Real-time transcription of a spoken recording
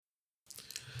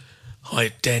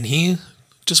Hi, Dan here.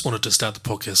 Just wanted to start the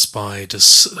podcast by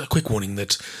just a quick warning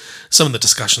that some of the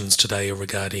discussions today are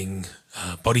regarding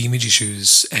body image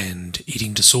issues and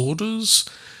eating disorders.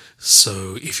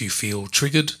 So if you feel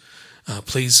triggered,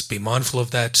 please be mindful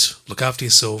of that. Look after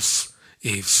yourself.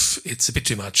 If it's a bit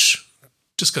too much,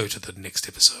 just go to the next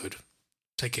episode.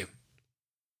 Take care.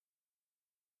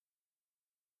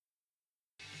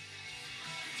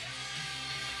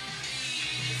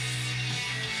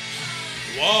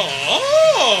 Whoa!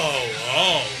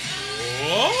 Whoa!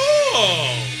 Whoa!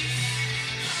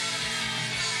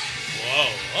 Whoa!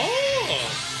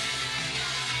 Oh!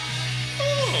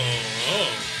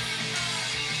 Oh!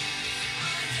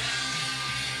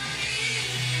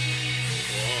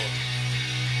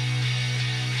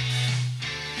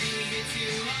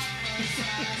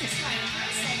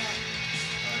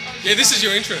 Yeah, this is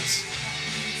your entrance.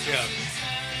 Yeah.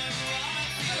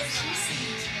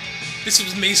 This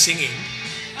was me singing.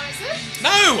 Oh, is it?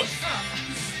 No! Oh.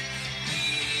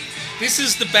 This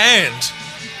is the band.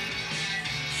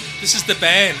 This is the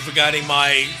band regarding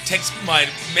my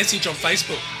message on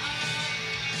Facebook.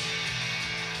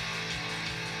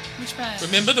 Which band?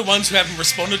 Remember the ones who haven't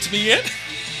responded to me yet?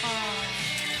 Oh.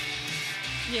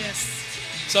 Yes.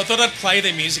 So I thought I'd play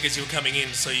their music as you were coming in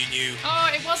so you knew. Oh,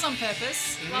 it was on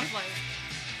purpose. Mm-hmm. Lovely.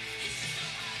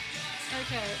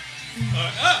 Okay.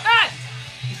 Alright. Ah!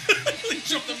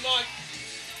 Drop the mic.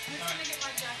 I'm just going to get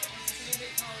my jacket. It's a little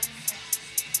bit cold.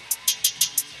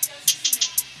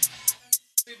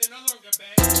 See, they're no longer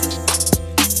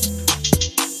bad.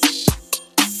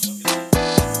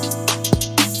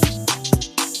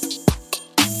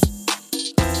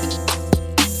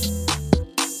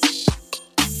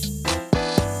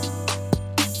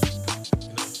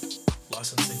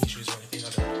 Licensing issues or anything, I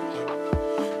don't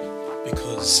know.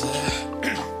 Because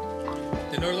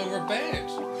they're no longer a band.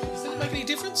 Does that make any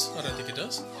difference? I don't think it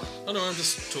does. Oh no, I'm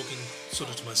just talking sort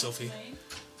of to myself here.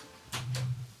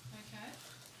 Okay.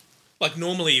 Like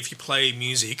normally, if you play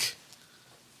music,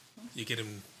 you can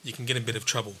get in a bit of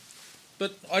trouble.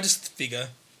 But I just figure,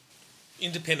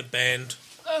 independent band,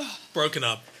 broken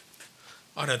up.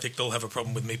 I don't think they'll have a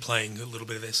problem with me playing a little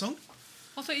bit of their song.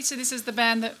 I thought you said this is the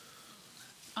band that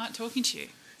aren't talking to you.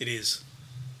 It is.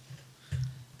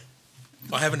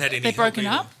 I haven't had any. They're broken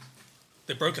help either. up?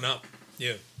 They're broken up.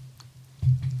 Yeah.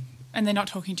 And they're not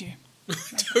talking to you.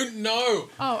 Don't know.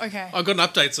 Oh, okay. I've got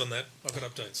updates on that. I've got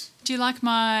updates. Do you like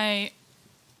my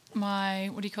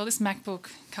what do you call this, MacBook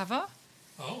cover?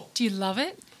 Oh. Do you love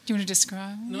it? Do you want to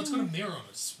describe it? No, it's got a mirror on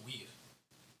it. It's weird.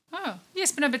 Oh,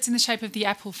 yes, but no, but it's in the shape of the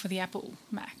apple for the Apple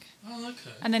Mac. Oh,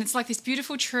 okay. And then it's like this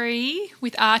beautiful tree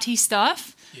with arty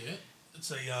stuff. Yeah.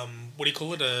 It's a, what do you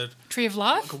call it? A Tree of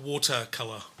Life. like a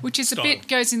watercolour Which is style. a bit,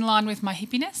 goes in line with my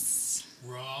hippiness.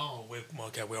 Oh,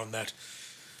 we're on that.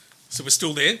 So we're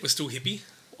still there? We're still hippie?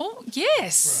 Oh,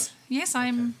 yes. Right. Yes, I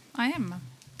am,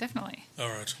 definitely. All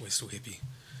right, we're still hippie.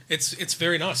 It's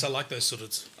very nice. I like those sort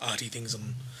of arty things.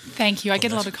 Thank you. I get a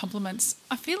that. lot of compliments.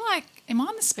 I feel like, am I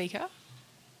on the speaker?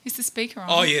 Is the speaker on?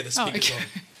 Oh, yeah, the speaker's okay.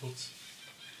 on. Oops.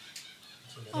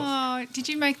 Oh, did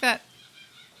you make that?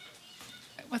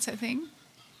 What's that thing?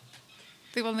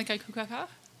 The one that go kookaburra?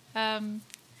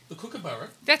 The kookaburra?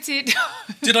 That's it.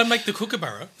 Did I make the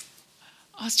kookaburra?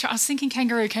 I was thinking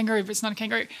kangaroo, but it's not a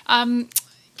kangaroo.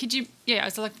 Could you? Yeah, I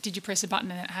was like, did you press a button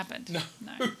and it happened? No.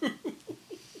 No.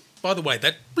 By the way,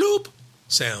 that bloop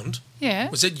sound, Yeah.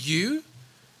 was that you?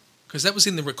 Because that was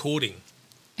in the recording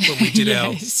when we did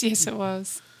yes, yes, it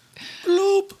was. our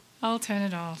bloop, I'll turn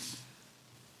it off.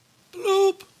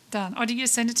 bloop. Done. Oh, did you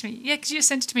just send it to me? Yeah, because you just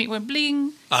sent it to me. It went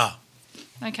bling. Ah,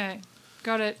 Okay,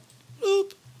 got it.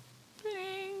 bloop.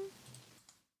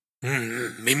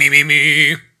 Bling.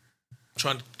 Me.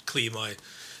 Trying to clear my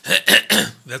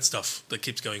that stuff that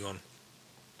keeps going on.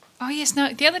 Oh yes,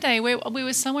 no. The other day we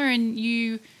were somewhere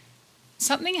and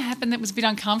something happened that was a bit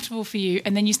uncomfortable for you,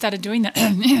 and then you started doing that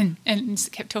and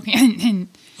kept talking.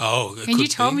 Oh, And you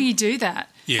told me you do that.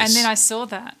 Yes. And then I saw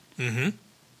that. Mm-hmm.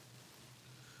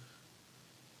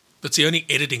 That's the only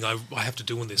editing I have to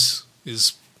do on this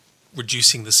is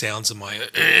reducing the sounds of my.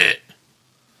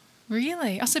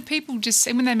 Really? Also, people just,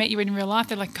 and when they met you in real life,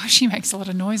 they're like, gosh, she makes a lot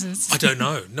of noises. I don't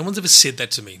know. No one's ever said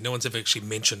that to me. No one's ever actually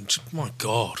mentioned, my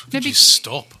God, No, did you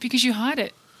stop? Because you hide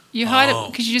it. You hide Oh.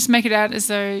 it because you just make it out as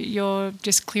though you're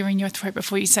just clearing your throat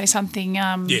before you say something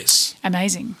Yes.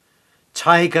 amazing.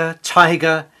 Tiger,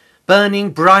 tiger, burning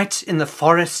bright in the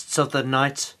forests of the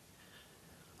night,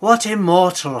 what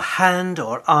immortal hand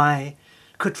or eye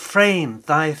could frame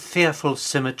thy fearful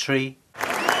symmetry?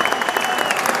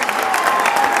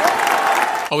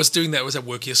 I was doing that. I was at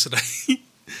work yesterday,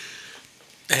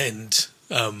 and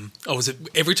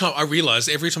every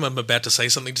time I'm about to say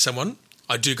something to someone,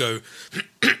 I do go,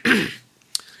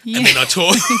 Yeah. and then I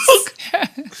talk.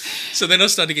 So then I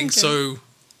started getting so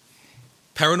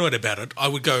paranoid about it. I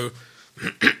would go,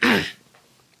 and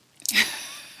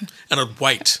I'd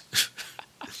wait.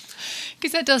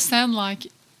 Because that does sound like,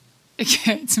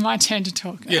 okay, it's my turn to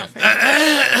talk. Yeah.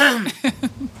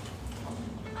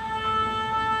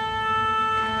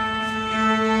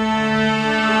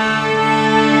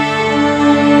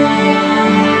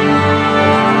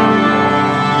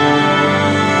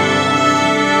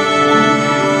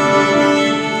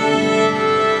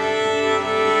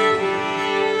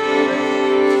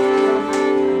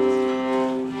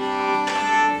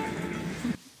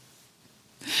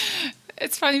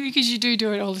 It's funny because you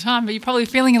do it all the time, but you're probably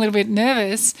feeling a little bit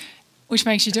nervous, which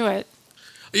makes you do it.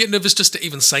 I get nervous just to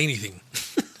even say anything.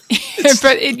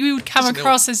 But you would come doesn't help.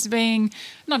 across as being,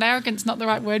 not arrogant's not the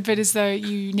right word, but as though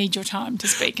you need your time to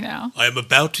speak now. I am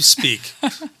about to speak.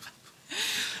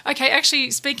 Okay,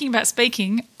 actually, speaking about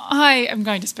speaking, I am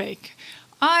going to speak.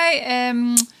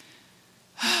 I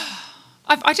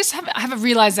just have a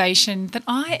realization that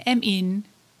I am in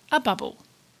a bubble.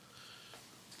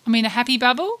 I'm in a happy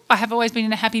bubble. I have always been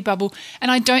in a happy bubble,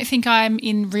 and I don't think I'm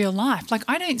in real life. Like,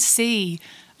 I don't see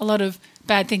a lot of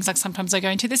bad things. Like, sometimes I go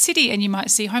into the city and you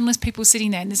might see homeless people sitting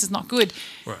there, and this is not good.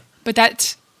 Right. But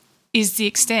that is the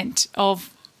extent of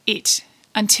it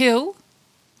until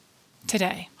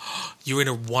today. You're in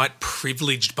a white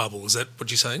privileged bubble. Is that what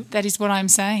you're saying? That is what I'm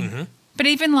saying. Mm-hmm. But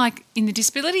even like in the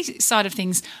disability side of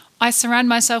things, I surround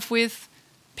myself with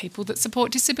people that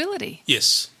support disability.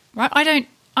 Yes. Right? I don't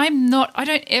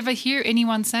ever hear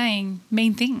anyone saying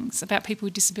mean things about people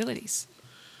with disabilities.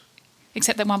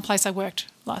 Except that one place I worked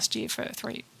last year for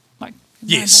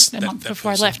Yes. a month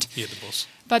before person. I left. Yeah, the boss.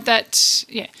 But that,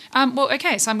 yeah. Well,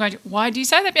 okay, so I'm going to, why do you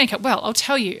say that, Bianca? Well, I'll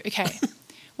tell you. Okay.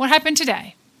 What happened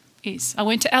today is I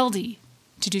went to Aldi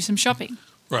to do some shopping.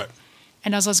 Right.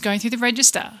 And as I was going through the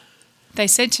register, the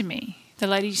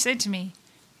lady said to me,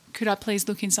 could I please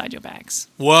look inside your bags?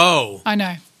 Whoa. I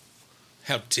know.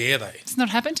 How dare they? It's not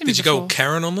happened to me Did you before. go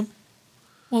Karen on them?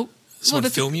 Well, Someone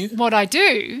film you? What I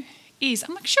do is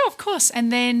I'm like, sure, of course.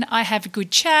 And then I have a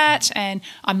good chat and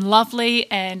I'm lovely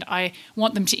and I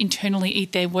want them to internally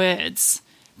eat their words.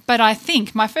 But I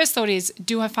think my first thought is,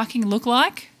 do I fucking look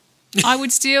like I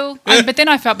would steal? But then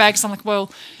I felt bad because I'm like,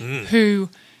 well, who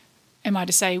am I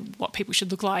to say what people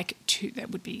should look like that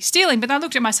would be stealing? But then I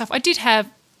looked at myself. I did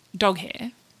have dog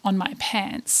hair on my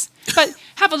pants. But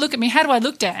have a look at me. How do I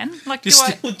look, Dan? Like,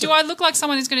 do I look like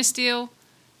someone who's going to steal?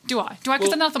 Do I? Because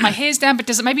then I thought my hair's down, but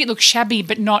maybe it looks shabby,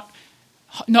 but not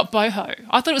boho.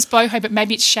 I thought it was boho, but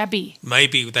maybe it's shabby.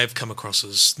 Maybe they've come across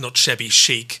as not shabby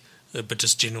chic, but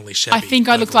just generally shabby. I think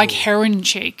I look overall. like heroin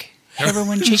chic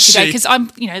today because I'm,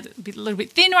 a little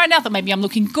bit thin right now. I thought maybe I'm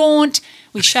looking gaunt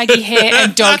with shaggy hair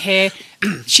and dog hair.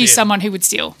 She's someone who would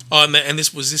steal. Oh, and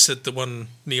was this at the one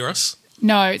near us?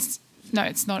 No, it's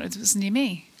not. It was near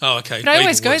me. Oh, okay. But I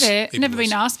always go there. Even Never worse.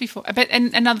 been asked before. But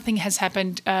and another thing has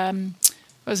happened.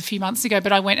 It was a few months ago,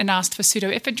 but I went and asked for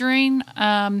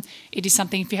pseudoephedrine. It is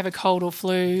something if you have a cold or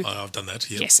flu. Oh, I've done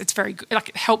that. Yep. Yes, it's very good. Like,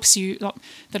 it helps you. Not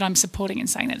that I'm supporting and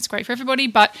saying that it's great for everybody,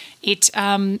 but it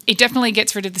definitely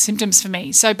gets rid of the symptoms for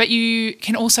me. So, but you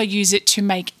can also use it to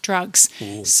make drugs.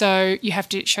 Ooh. So you have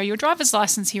to show your driver's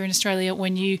license here in Australia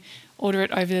when you order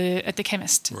it over at the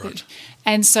chemist. Right.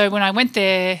 And so when I went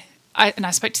there,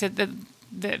 I spoke to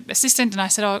the assistant and I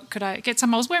said, "Oh, could I get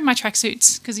some?" I was wearing my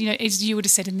tracksuits because as you would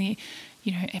have said in the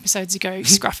episodes ago,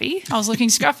 scruffy. I was looking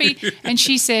scruffy, and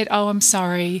she said, "Oh, I'm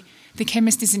sorry, the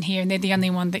chemist isn't here, and they're the only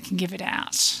one that can give it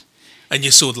out." And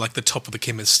you saw like the top of the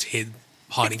chemist's head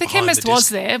hiding The behind chemist the was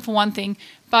desk. there for one thing,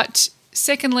 but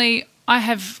secondly, I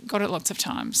have got it lots of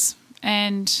times,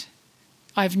 and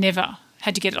I've never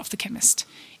had to get it off the chemist.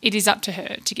 It is up to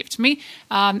her to give it to me.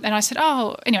 And I said,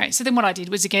 oh, anyway, so then what I did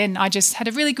was, again, I just had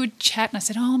a really good chat and I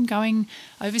said, oh, I'm going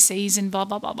overseas and blah,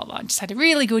 blah, blah, blah, blah. I just had a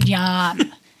really good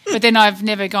yarn. But then I've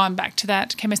never gone back to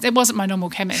that chemist. It wasn't my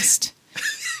normal chemist.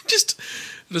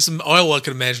 All I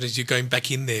can imagine is you going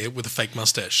back in there with a fake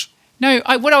mustache. No,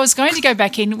 what I was going to go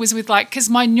back in was with because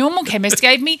my normal chemist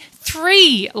gave me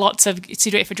 3 lots of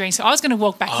pseudoephedrine. So I was going to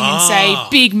walk back in and say,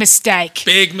 big mistake.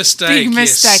 Big mistake. Big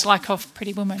mistake, yes. like of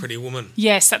Pretty Woman. Pretty Woman.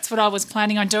 Yes, that's what I was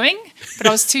planning on doing, but I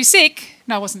was too sick.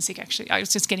 No, I wasn't sick, actually. I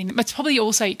was just getting them. It's probably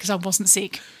also because I wasn't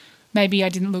sick. Maybe I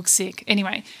didn't look sick.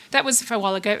 Anyway, that was for a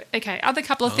while ago. Okay, other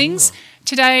couple of things.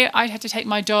 Today, I had to take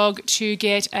my dog to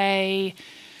get a...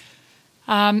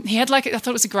 he had I thought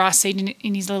it was a grass seed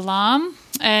in his little arm,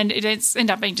 and it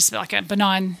ended up being just like a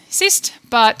benign cyst,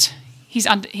 but he's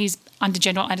under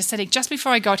general anaesthetic. Just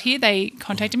before I got here, they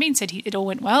contacted me and said it all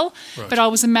went well. Right. But I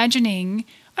was imagining,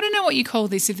 I don't know what you call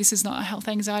this if this is not a health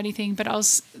anxiety thing, but I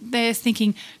was there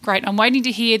thinking, great, I'm waiting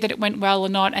to hear that it went well or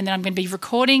not, and then I'm going to be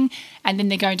recording, and then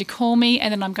they're going to call me,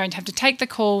 and then I'm going to have to take the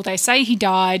call. They say he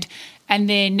died, and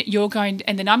then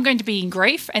I'm going to be in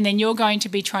grief, and then you're going to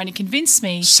be trying to convince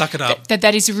me Suck it up.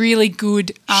 that is really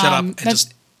good. Shut up and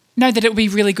just... No, that it would be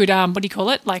really good, what do you call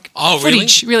it? Like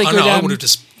footage. Really good. I would have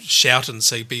just shouted and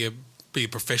say, be a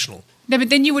professional. No, but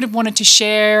then you would have wanted to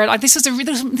share. Like this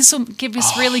will give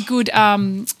us really good,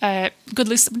 good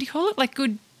list. What do you call it? Like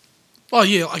good. Oh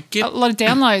yeah, I get a lot of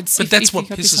downloads. But that's what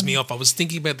pisses me off. I was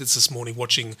thinking about this morning,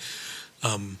 watching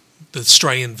the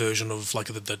Australian version of like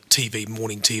the TV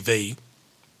morning TV.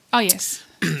 Oh yes.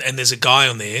 And there's a guy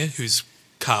on there who's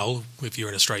Carl. If you're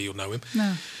in Australia, you'll know him.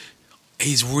 No.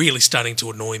 He's really starting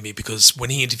to annoy me because when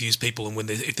he interviews people and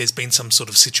if there's been some sort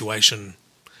of situation,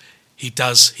 he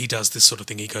does this sort of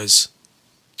thing. He goes,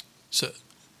 so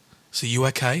you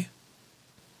okay?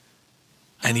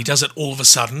 And he does it all of a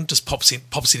sudden, just pops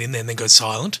it in there and then goes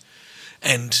silent.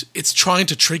 And it's trying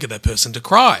to trigger that person to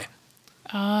cry.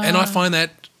 And I find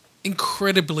that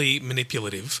incredibly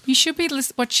manipulative. You should be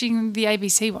watching the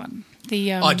ABC one.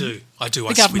 I do.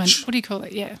 The government. Switch. What do you call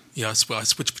it? Yeah. Yeah, I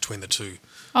switch between the two.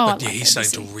 Oh, but yeah, he's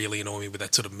starting to really annoy me with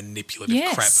that sort of manipulative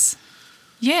crap.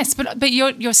 Yes, but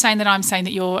you're saying that I'm saying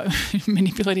that you're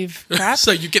manipulative crap.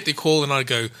 So you get the call and I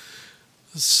go,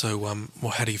 so well,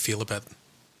 how do you feel about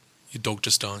your dog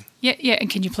just dying? Yeah, and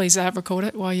can you please record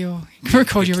it while you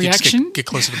record your reaction? Get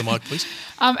closer to the mic, please.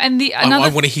 I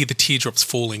want to hear the teardrops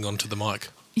falling onto the mic.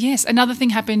 Yes, another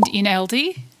thing happened in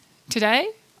LD today.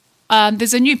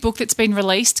 There's a new book that's been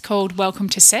released called Welcome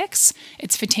to Sex.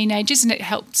 It's for teenagers and it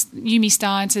helps. Yumi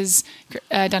Steins has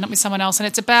done it with someone else, and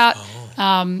it's about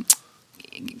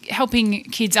helping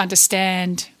kids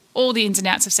understand all the ins and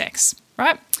outs of sex,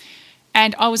 right?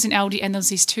 And I was in LD and there was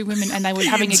these two women and they were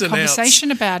having a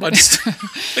conversation about it.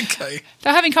 Okay. They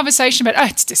were having a conversation about,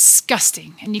 it's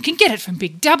disgusting and you can get it from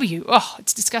Big W. Oh,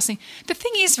 it's disgusting. The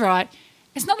thing is, right,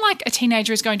 it's not like a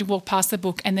teenager is going to walk past the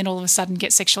book and then all of a sudden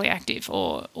get sexually active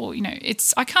or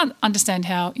I can't understand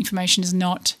how information is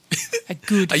not a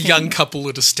good thing. Young couple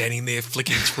that are standing there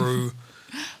flicking through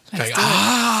going,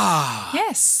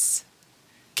 yes.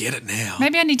 Get it now.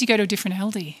 Maybe I need to go to a different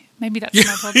LD. Maybe that's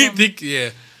my problem. Yeah.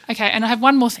 Okay, and I have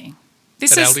one more thing.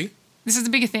 This is the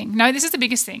bigger thing. No, this is the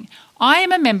biggest thing. I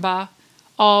am a member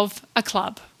of a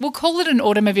club. We'll call it an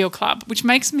automobile club, which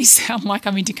makes me sound like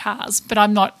I'm into cars, but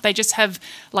I'm not. They just have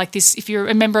like this. If you're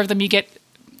a member of them, you get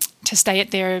to stay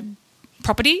at their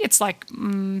property. It's like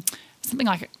something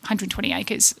like 120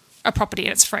 acres a property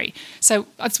and it's free. So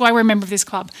that's why we're a member of this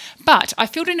club. But I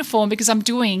filled in a form because I'm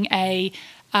doing a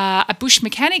bush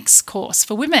mechanics course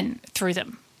for women through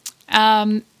them.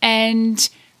 And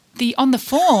on the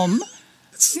form,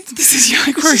 this is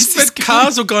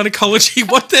cars or gynecology.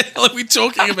 What the hell are we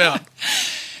talking about?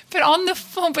 But on the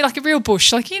form, but like a real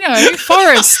bush,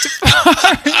 forest.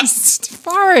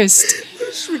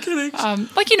 Bush mechanics.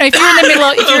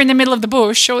 If you're in the middle of the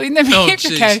bush or in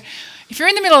the if you're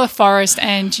in the middle of the forest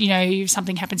and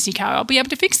something happens to your car, I'll be able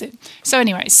to fix it. So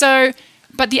anyway,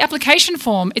 but the application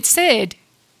form, it said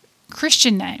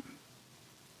Christian name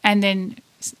and then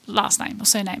last name or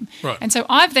surname. Right. And so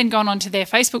I've then gone onto their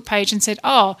Facebook page and said,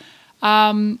 I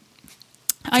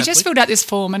just filled out this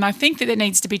form and I think that it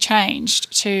needs to be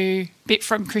changed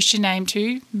from Christian name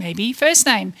to maybe first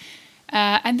name.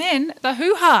 And then the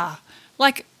hoo-ha,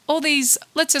 like all these,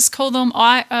 let's just call them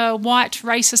white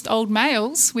racist old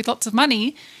males with lots of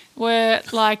money were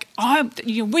like,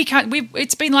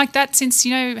 it's been like that since,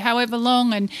 however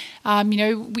long. And,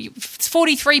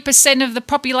 43% of the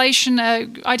population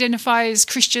identify as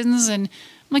Christians. And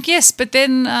I'm like, yes, but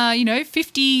then,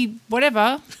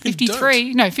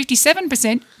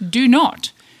 57% do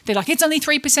not. They're like, it's only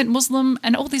 3% Muslim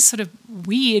and all this sort of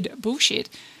weird bullshit.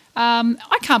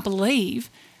 I can't believe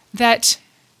that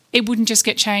it wouldn't just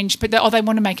get changed, but they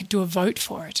want to do a vote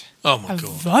for it. Oh, my God. A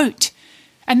vote.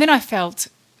 And then I felt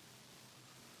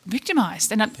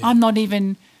victimised, and I'm not.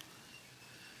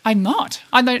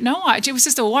 I don't know. It was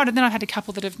just a while, and then I've had a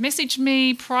couple that have messaged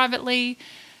me privately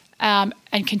and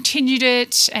continued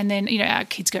it. And then, our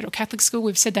kids go to a Catholic school.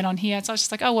 We've said that on here. So I was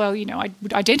just like, oh, well, I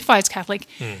would identify as Catholic.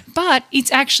 But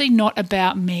it's actually not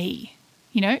about me.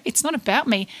 It's not about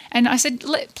me. And I said,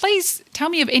 please tell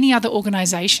me of any other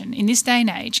organisation in this day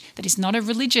and age that is not a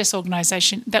religious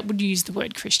organisation that would use the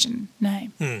word Christian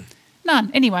name. None.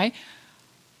 Anyway,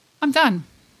 I'm done.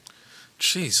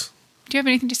 Jeez. Do you have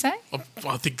anything to say?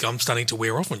 I think I'm starting to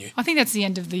wear off on you. I think that's the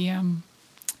end of the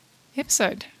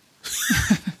episode.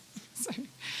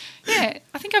 I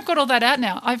think I've got all that out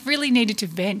now. I've really needed to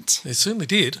vent. It certainly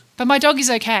did. But my dog is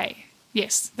okay.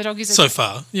 Yes, the dog is okay. So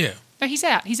far, yeah. No, he's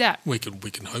out. He's out. We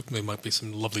can hope there might be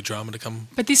some lovely drama to come.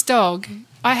 But this dog,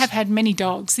 I have had many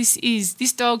dogs.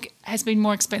 This dog has been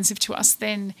more expensive to us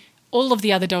than all of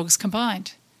the other dogs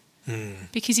combined.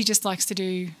 Because he just likes to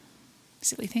do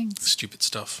silly things. Stupid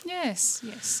stuff. Yes.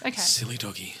 Okay. Silly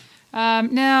doggy.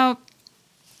 Now,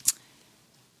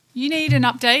 you need an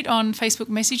update on Facebook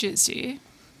messages, do you?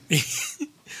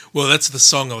 Well, that's the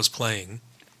song I was playing.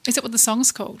 Is that what the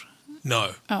song's called?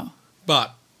 No. Oh.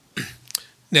 But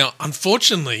now,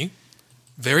 unfortunately,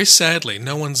 very sadly,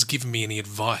 no one's given me any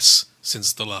advice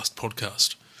since the last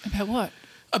podcast. About what?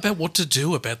 About what to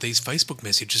do about these Facebook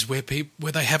messages where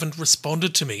they haven't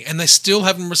responded to me, and they still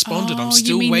haven't responded. I'm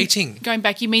still waiting. Going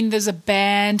back, you mean there's a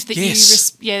band that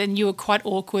yes. and you were quite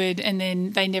awkward, and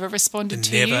then they never responded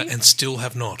to you? Never, and still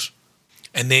have not.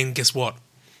 And then guess what?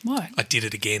 What? I did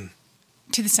it again.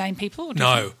 To the same people? Or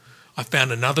no, I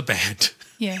found another band.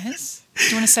 Yes. Do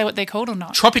you want to say what they're called or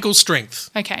not? Tropical Strength.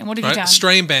 Okay, and what have you done?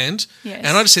 Australian band. Yes.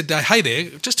 And I just said, hey there,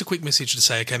 just a quick message to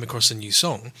say I came across a new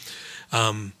song.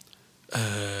 It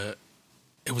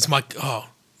was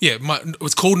it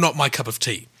was called Not My Cup of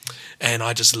Tea, and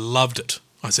I just loved it.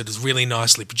 I said it's really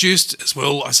nicely produced as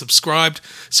well. I subscribed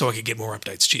so I could get more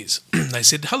updates. Cheers. They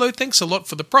said, hello, thanks a lot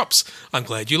for the props. I'm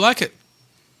glad you like it.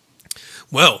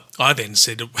 Well, I then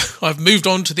said, I've moved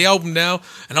on to the album now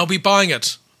and I'll be buying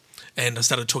it. And I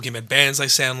started talking about bands they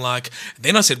sound like. And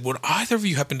then I said, would either of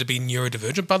you happen to be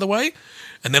neurodivergent, by the way?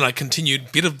 And then I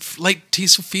continued, bit of late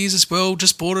Tears for Fears as well.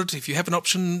 Just bought it. If you have an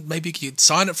option, maybe you'd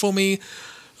sign it for me.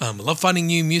 I love finding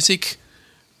new music.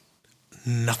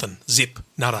 Nothing. Zip.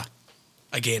 Nada.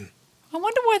 Again. I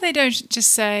wonder why they don't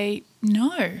just say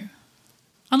no.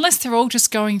 Unless they're all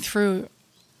just going through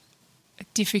a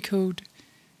difficult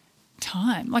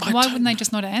time. Like, why wouldn't they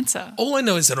just not answer? All I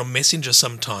know is that on Messenger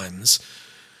sometimes,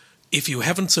 if you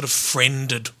haven't sort of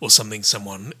friended or something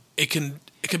someone, it can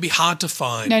be hard to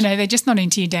find. No, they're just not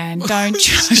into you, Dan. Don't.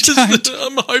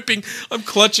 I'm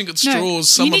clutching at straws.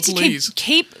 Someone you need please.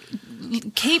 To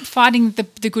keep fighting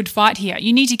the good fight here.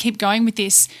 You need to keep going with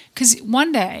this because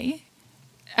one day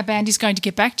a band is going to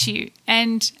get back to you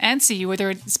and answer you,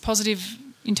 whether it's positive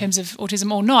in terms of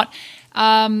autism or not.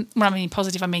 When I mean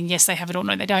positive, I mean yes, they have it or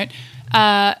no, they don't.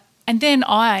 And then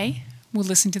I will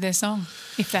listen to their song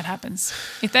if that happens.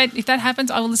 If that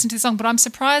happens, I will listen to the song. But I'm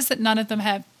surprised that none of them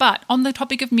have. But on the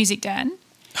topic of music, Dan,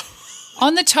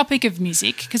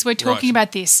 because we're talking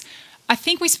about this, I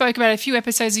think we spoke about it a few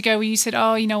episodes ago where you said,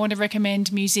 I want to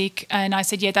recommend music. And I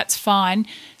said, yeah, that's fine,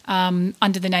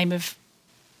 under the name of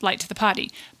Late to the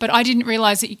Party. But I didn't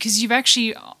realise that because you've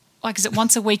actually, like, is it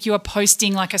once a week you are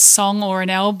posting like a song or an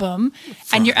album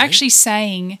and you're actually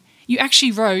saying, you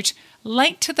actually wrote,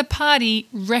 Late to the Party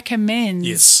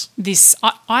recommends this.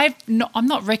 I'm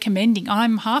not recommending.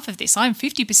 I'm half of this. I'm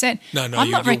 50%. No, I'm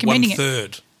not recommending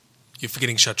 1/3. You're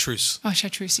forgetting Chartreuse. Oh,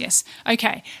 Chartreuse, yes.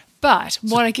 Okay. But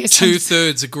so what I guess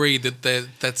 2/3 agree that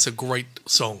that's a great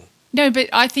song. No, but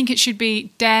I think it should be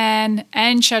Dan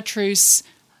and Chartreuse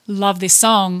love this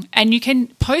song, and you can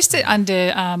post it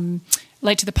under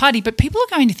Late to the Party, but people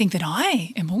are going to think that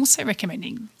I am also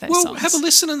recommending those songs. Well, have a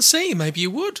listen and see. Maybe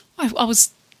you would. I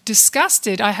was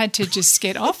disgusted. I had to just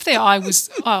get off there. I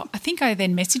think I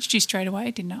then messaged you straight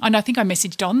away, didn't I? And I think I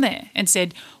messaged on there and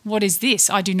said, what is this?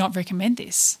 I do not recommend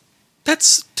this.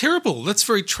 That's terrible. That's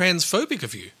very transphobic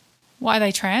of you. Why are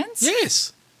they trans?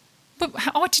 Yes. But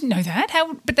I didn't know that.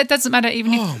 But that doesn't matter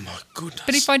even if... Oh, my goodness.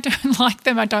 But if I don't like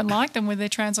them, I don't like them, whether they're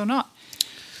trans or not.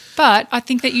 But I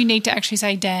think that you need to actually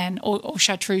say Dan or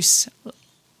Chartreuse.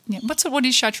 Yeah, what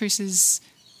is Chartreuse's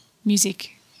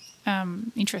music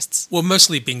interests? Well,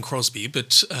 mostly Bing Crosby,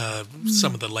 but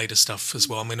some of the later stuff as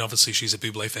well. I mean, obviously she's a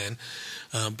Bublé fan.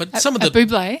 But some of the...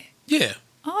 Bublé? Yeah.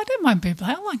 Oh, I don't mind Bublé.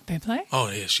 I like Bublé.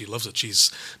 Oh, yeah, she loves it.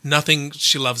 She's nothing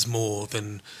she loves more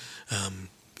than...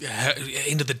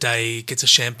 end of the day, gets a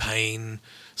champagne,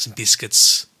 some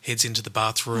biscuits, heads into the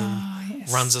bathroom,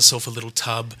 runs herself a little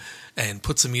tub and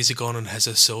puts the music on and has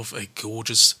herself a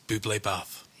gorgeous Bublé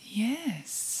bath.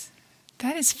 Yes.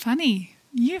 That is funny.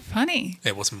 You're funny.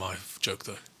 It wasn't my joke,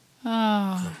 though.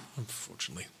 Oh.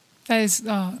 Unfortunately. That is...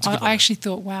 Oh, I actually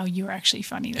thought, wow, you were actually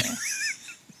funny there.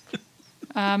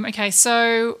 Okay,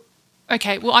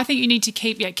 well, I think you need to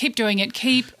keep doing it.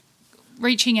 Keep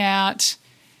reaching out.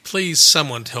 Please,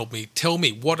 someone help me. Tell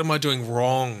me, what am I doing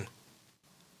wrong?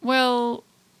 Well...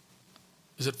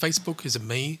 Is it Facebook? Is it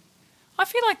me? I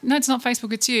feel like, no, it's not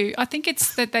Facebook, it's you. I think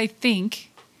it's that they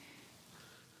think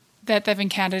that they've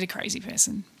encountered a crazy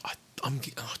person. I don't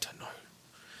know.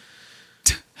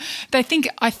 They think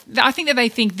I think that they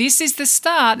think this is the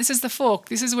start, this is the fork,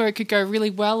 this is where it could go really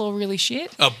well or really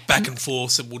shit. Back and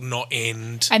forth, it would not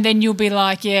end. And then you'll be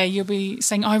like, you'll be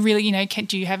saying, "I really,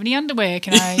 do you have any underwear?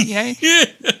 Can I,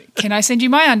 can I send you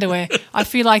my underwear?" I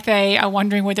feel like they are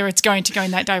wondering whether it's going to go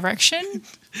in that direction.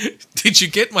 Did you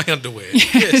get my underwear?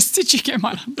 Yes. Did you get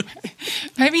my underwear?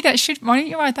 Maybe that should. Why don't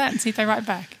you write that and see if they write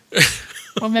back?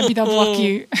 Or maybe they'll block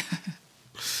you.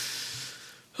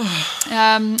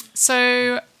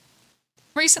 So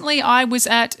recently I was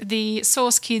at the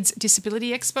Source Kids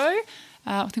Disability Expo.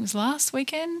 I think it was last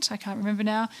weekend. I can't remember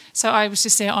now. So I was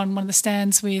just there on one of the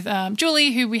stands with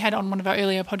Julie, who we had on one of our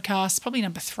earlier podcasts, probably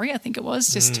number 3, I think it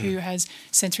was, just who has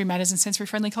Sensory Matters and Sensory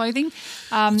Friendly Clothing.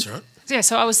 That's right.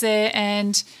 So I was there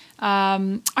and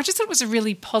I just thought it was a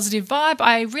really positive vibe.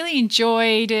 I really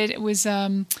enjoyed it. It was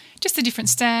just the different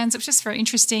stands. It was just very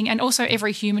interesting. And also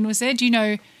Every Human was there. Do you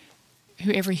know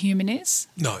who Every Human is?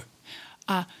 No.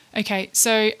 Okay,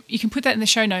 so you can put that in the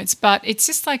show notes, but it's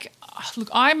just like, look,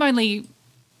 I'm only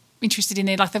interested in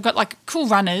there. Like they've got like cool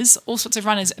runners, all sorts of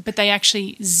runners, but they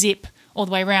actually zip all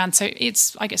the way around. So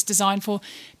it's, I guess, designed for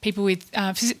people with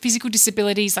physical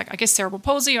disabilities, like I guess cerebral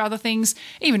palsy or other things,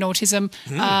 even autism.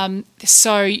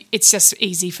 So it's just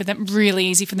easy for them, really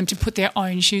easy for them to put their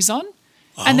own shoes on,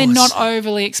 and they're not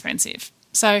overly expensive.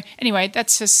 So anyway,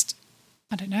 that's just,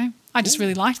 I don't know. I just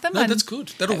really liked them. No, that's good.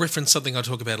 That'll reference something I'll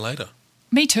talk about later.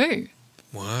 Me too.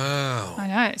 Wow. I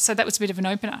know. So that was a bit of an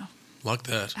opener. Like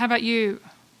that. How about you?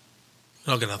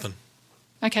 I got nothing.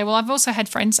 Okay, well, I've also had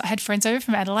friends. I had friends over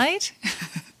from Adelaide.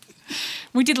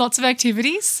 We did lots of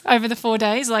activities over the 4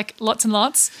 days, like lots and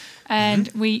lots, and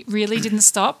we really didn't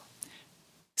stop.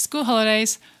 School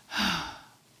holidays.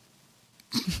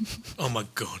 Oh, my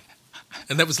God.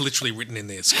 And that was literally written in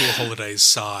there, school holidays,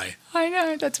 sigh. I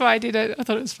know, that's why I did it. I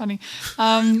thought it was funny.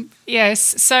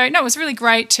 Yes, so no, it was really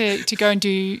great to go and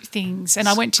do things. And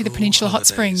I went to the Peninsula Hot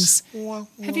Springs.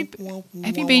 Have you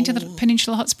been to the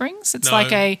Peninsula Hot Springs? It's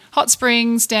like a hot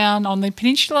springs down on the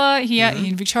peninsula here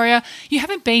in Victoria. You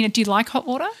haven't been. Do you like hot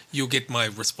water? You'll get my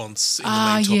response in the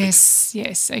main topic.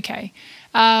 Yes, okay.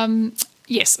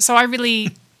 Yes, so I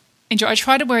really enjoy. I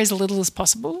try to wear as little as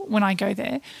possible when I go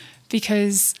there,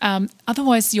 because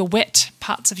otherwise your wet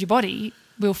parts of your body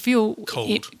will feel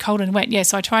cold and wet. Yeah,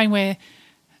 so I try and wear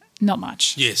not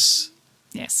much. Yes.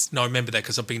 Yes. No, I remember that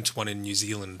because I've been to one in New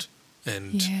Zealand,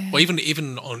 and well, even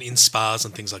in spas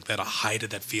and things like that, I hated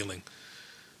that feeling.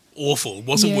 Awful. It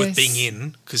wasn't worth being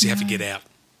in because you have to get out.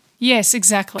 Yes,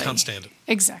 exactly. Can't stand it.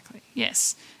 Exactly.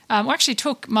 Yes. I actually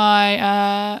took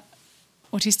my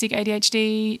autistic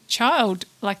ADHD child,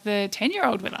 like the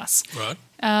 10-year-old, with us. Right.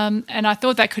 And I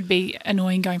thought that could be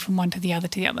annoying going from one to the other.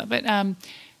 But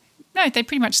no, they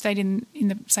pretty much stayed in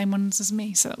the same ones as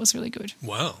me, so that was really good.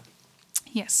 Wow.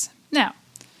 Yes. Now,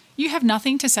 you have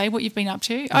nothing to say what you've been up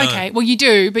to? No. Okay, well, you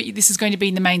do, but this is going to be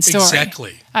in the main story.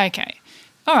 Exactly. Okay.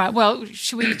 All right, well,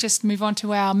 should we just move on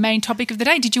to our main topic of the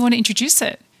day? Did you want to introduce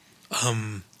it?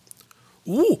 The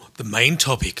main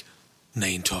topic.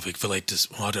 Main topic for I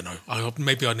don't know.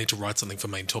 Maybe I need to write something for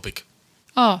main topic.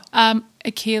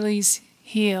 Achilles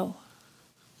heel.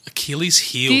 Achilles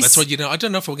heel. That's what, I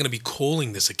don't know if we're going to be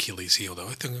calling this Achilles heel, though.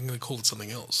 I think I'm going to call it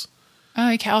something else.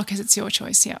 Oh, okay. Oh, because it's your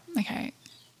choice. Yeah. Okay.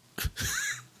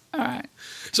 All right.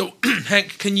 So,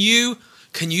 Hank, can you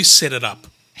set it up?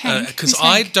 Because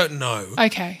I don't know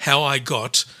how I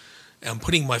got, I'm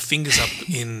putting my fingers up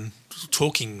in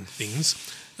talking things,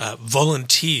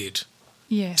 volunteered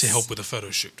to help with a photo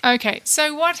shoot. Okay,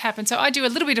 so what happened? So I do a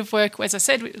little bit of work, as I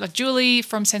said, with like Julie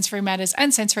from Sensory Matters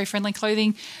and Sensory Friendly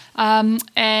Clothing,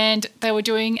 and they were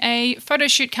doing a photo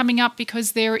shoot coming up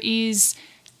because there is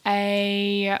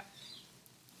a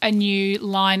new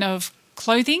line of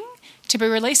clothing to be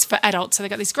released for adults. So they've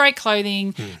got this great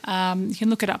clothing. You can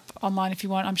look it up online if you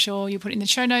want. I'm sure you'll put it in the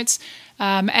show notes.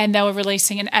 And they were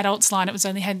releasing an adults line. It was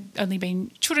only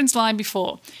been children's line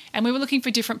before. And we were looking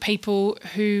for different people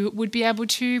who would be able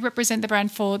to represent the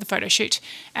brand for the photo shoot.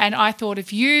 And I thought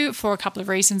of you for a couple of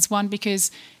reasons. One,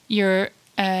 because you're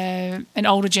an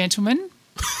older gentleman.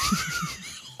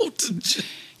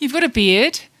 You've got a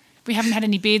beard. We haven't had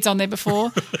any beards on there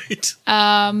before.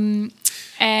 Right.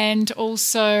 And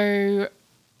also,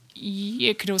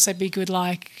 it could also be good,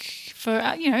 like for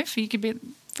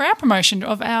our promotion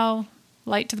of our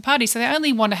late to the party. So they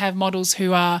only want to have models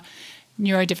who are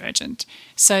neurodivergent.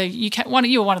 So you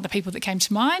were one of the people that came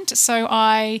to mind. So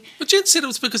Well, Jen said it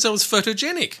was because I was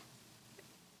photogenic.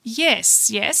 Yes,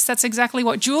 that's exactly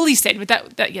what Julie said. But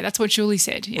that's what Julie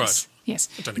said. Yes, right. Yes.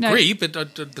 I don't agree, but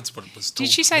that's what it was told. Did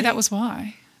she say that was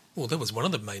why? Well, that was one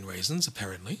of the main reasons,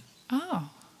 apparently. Oh.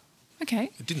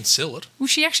 Okay. It didn't sell it. Well,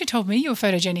 she actually told me you were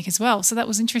photogenic as well, so that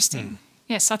was interesting.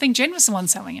 Yes, I think Jen was the one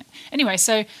selling it. Anyway,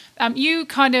 so you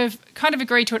kind of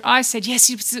agreed to it. I said, yes,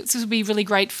 this would be really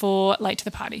great for late to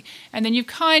the party. And then you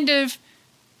kind of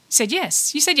said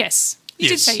yes. You said yes. You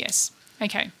did say yes.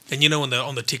 Okay. And you know on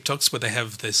the TikToks where they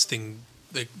have this thing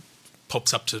that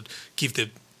pops up to give the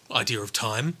idea of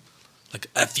time, like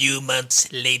a few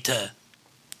months later.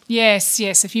 Yes,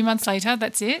 a few months later,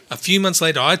 that's it. A few months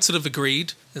later, I'd sort of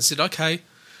agreed and said, okay,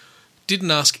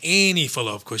 didn't ask any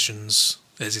follow-up questions,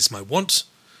 as is my want,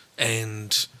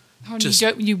 and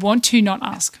you want to not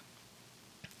ask?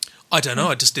 I don't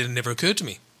know, it never occurred to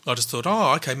me. I just thought,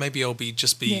 oh, okay, maybe I'll be.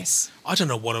 Yes. I don't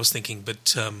know what I was thinking,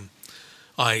 but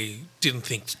I didn't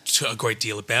think a great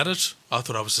deal about it. I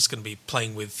thought I was just going to be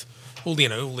playing with all the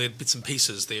bits and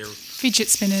pieces there. Fidget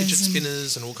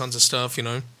spinners and all kinds of stuff,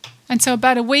 And so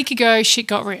about a week ago, shit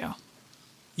got real.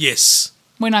 Yes.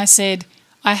 When I said,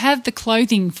 I have the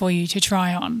clothing for you to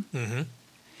try on. Mm-hmm.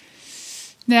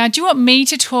 Now, do you want me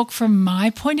to talk from my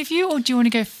point of view, or do you want to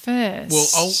go first?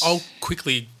 Well, I'll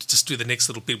quickly just do the next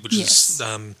little bit, which is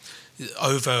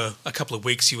over a couple of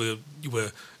weeks you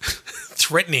were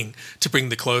threatening to bring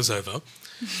the clothes over.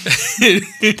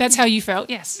 That's how you felt,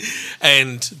 yes.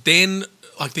 And then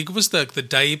I think it was the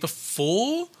day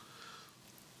before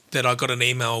that I got an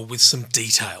email with some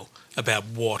detail about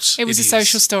what it was. A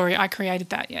social story. I created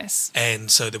that, yes.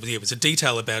 And so there was a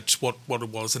detail about what it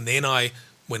was, and then I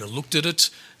went and looked at it,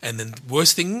 and then the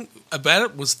worst thing about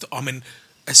it was,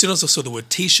 as soon as I saw the word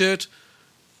T-shirt,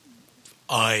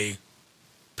 I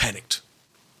panicked.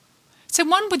 So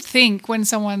one would think when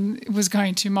someone was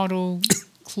going to model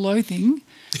clothing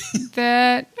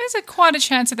that there's quite a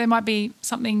chance that there might be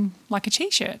something like a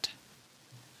T-shirt.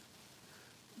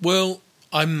 Well,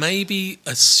 I maybe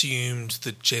assumed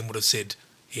that Jen would have said,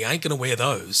 he ain't going to wear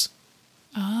those.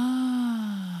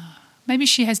 Ah. Maybe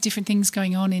she has different things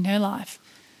going on in her life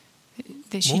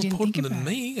that she didn't think about. More important than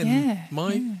me and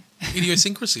my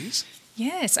idiosyncrasies.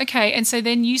 Yes, okay. And so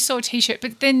then you saw a T-shirt,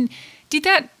 but then did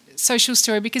that social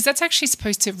story, because that's actually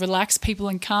supposed to relax people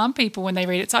and calm people when they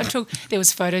read it. So there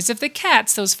was photos of the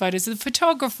cats, there was photos of the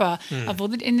photographer, of all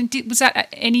the, and was that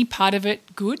any part of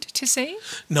it good to see?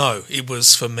 No, it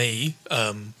was for me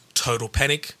total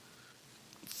panic,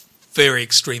 very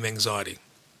extreme anxiety.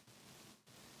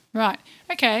 Right.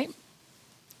 Okay.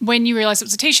 When you realised it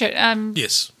was a T-shirt,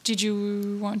 yes. Did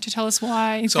you want to tell us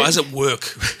why? So as at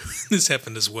work, this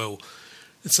happened as well.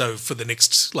 So for the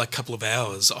next couple of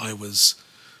hours, I was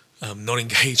not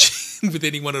engaging with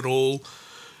anyone at all,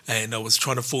 and I was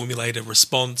trying to formulate a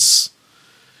response,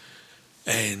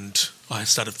 and I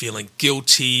started feeling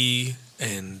guilty,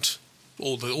 and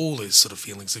all these sort of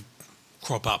feelings that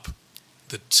crop up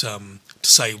that to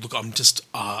say, look,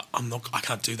 I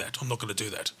can't do that. I'm not going to do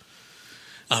that.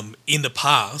 In the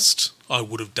past, I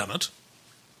would have done it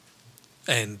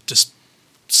and just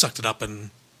sucked it up and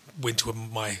went to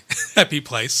my happy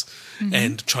place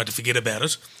and tried to forget about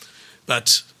it.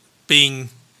 But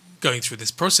going through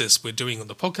this process we're doing on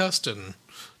the podcast and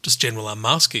just general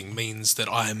unmasking means that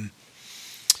I'm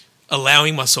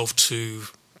allowing myself to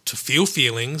feel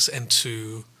feelings and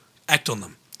to act on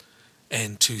them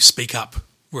and to speak up,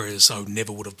 whereas I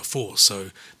never would have before.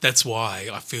 So that's why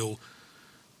I feel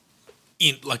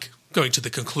going to the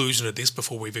conclusion of this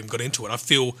before we've even got into it, I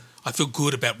feel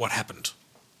good about what happened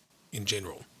in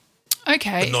general.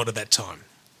 Okay. But not at that time.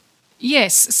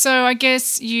 Yes. So I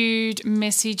guess you'd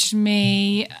messaged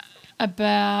me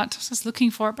about, I was just looking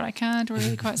for it, but I can't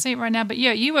really quite see it right now. But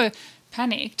yeah, you were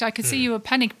panicked. I could see you were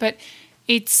panicked, but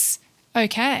it's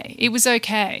okay. It was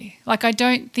okay. I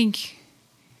don't think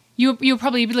you were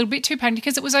probably a little bit too panicked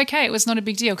because it was okay. It was not a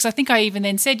big deal. Because I think I even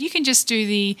then said, you can just do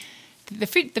the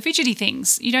fidgety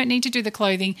things. You don't need to do the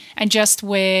clothing and just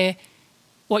wear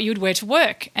what you would wear to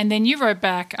work. And then you wrote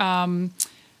back,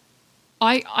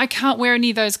 I can't wear any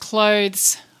of those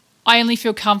clothes. I only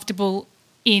feel comfortable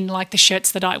in the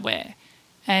shirts that I wear.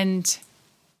 And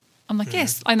I'm like,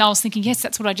 yes. And I was thinking, yes,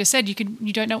 that's what I just said. You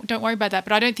don't worry about that.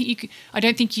 But I don't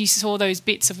think you saw those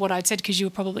bits of what I'd said because you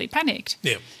were probably panicked.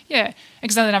 Yeah. Yeah.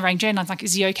 Because then I rang Jen and I was like,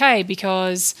 is he okay?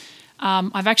 Because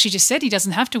I've actually just said he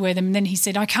doesn't have to wear them. And then he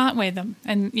said, I can't wear them.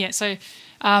 And yeah, so,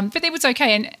 but it was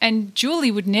okay. And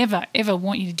Julie would never, ever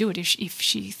want you to do it if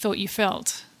she thought you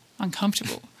felt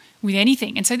uncomfortable with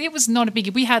anything. And so it was not a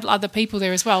biggie. We had other people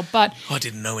there as well, but I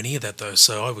didn't know any of that though.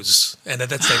 So I was, and at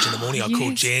that stage in the morning, I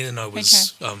called Jen and I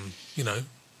was, my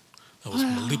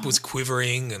lip was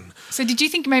quivering. And so did you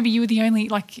think maybe you were the only,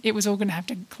 it was all going to have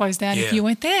to close down if you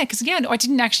weren't there? Because I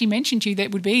didn't actually mention to you that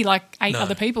would be 8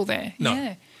 other people there. No.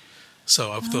 Yeah.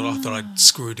 So I thought I'd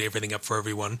screwed everything up for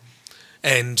everyone.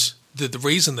 And the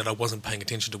reason that I wasn't paying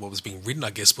attention to what was being written, I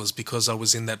guess, was because I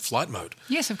was in that flight mode.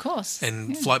 Yes, of course.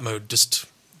 And flight mode just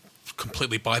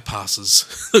completely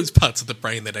bypasses those parts of the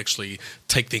brain that actually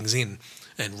take things in.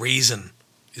 And reason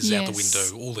is out the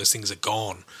window. All those things are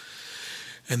gone.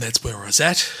 And that's where I was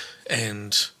at.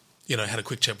 And, had a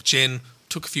quick chat with Jen,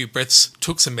 took a few breaths,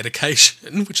 took some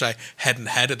medication, which I hadn't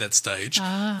had at that stage,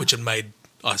 which had made,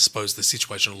 I suppose, the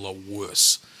situation a lot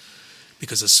worse.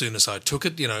 Because as soon as I took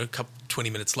it, 20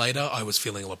 minutes later, I was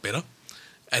feeling a lot better.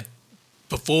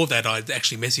 Before that, I'd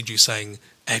actually messaged you saying,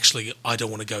 actually, I don't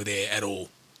want to go there at all.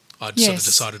 I'd sort of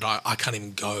decided I can't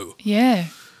even go. Yeah.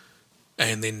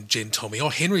 And then Jen told me,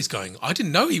 Henry's going. I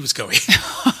didn't know he was going.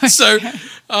 So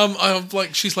I'm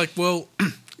like, she's like, well,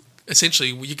 essentially,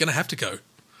 you're going to have to go.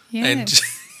 Yeah. And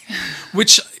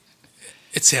which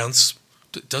it sounds,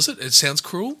 does it? It sounds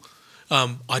cruel.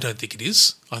 I don't think it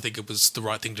is. I think it was the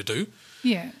right thing to do.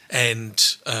 Yeah. And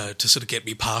to sort of get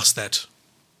me past that.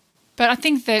 But I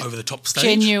think that over the top stage.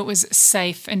 Jen knew it was a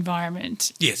safe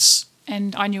environment. Yes.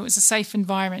 And I knew it was a safe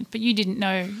environment, but you didn't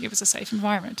know it was a safe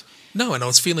environment. No, and I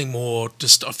was feeling more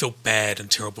I felt bad and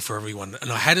terrible for everyone.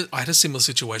 And I had a similar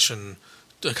situation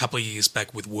a couple of years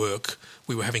back with work.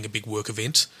 We were having a big work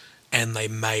event and they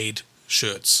made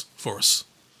shirts for us.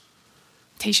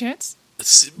 T-shirts?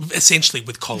 Essentially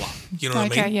with collar, you know what I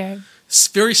mean? Okay, yeah. It's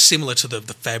very similar to the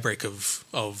fabric of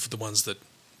the ones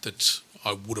that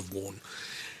I would have worn.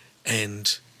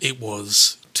 And it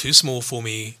was too small for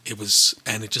me. It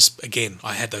just, again,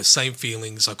 I had those same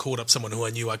feelings. I called up someone who I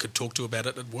knew I could talk to about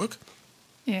it at work.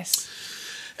 Yes.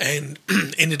 And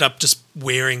ended up just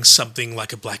wearing something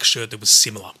like a black shirt that was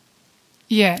similar.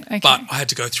 Yeah, okay. But I had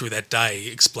to go through that day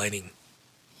explaining.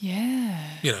 Yeah.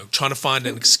 Trying to find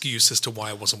an excuse as to why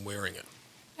I wasn't wearing it.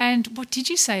 And what did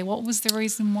you say? What was the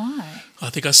reason why? I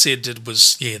think I said it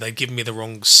was, they'd given me the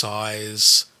wrong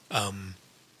size. Oh,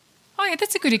 yeah,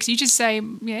 that's a good excuse. You just say,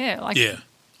 Yeah.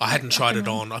 I hadn't tried it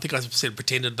on. I think I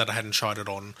pretended that I hadn't tried it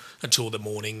on until the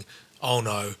morning. Oh,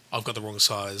 no, I've got the wrong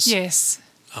size. Yes.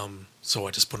 So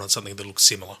I just put on something that looked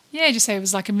similar. Yeah, just say it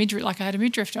was like a midriff, like I had a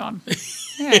midriff on. Yeah.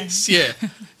 Yes,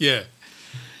 yeah.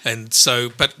 And so,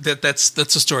 but that's the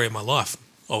story of my life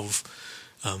of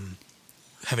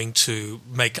having to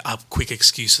make up quick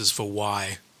excuses for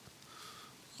why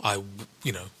I,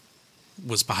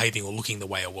 was behaving or looking the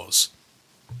way I was.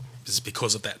 It's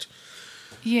because of that.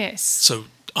 Yes. So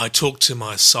I talked to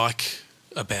my psych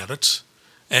about it,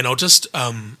 and I'll just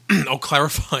I'll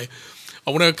clarify. I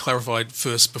want to clarify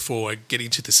first before I get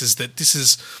into this is that this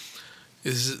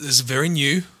is very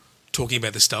new. Talking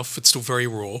about this stuff, it's still very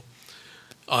raw.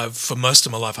 For most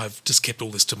of my life, I've just kept all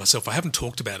this to myself. I haven't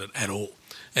talked about it at all,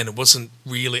 and it wasn't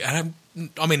really.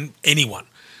 Anyone,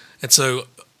 and so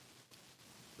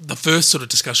the first sort of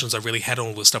discussions I really had on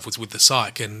all this stuff was with the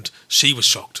psych, and she was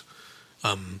shocked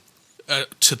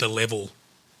to the level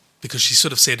because she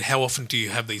sort of said, "How often do you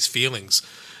have these feelings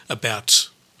about,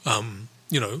 how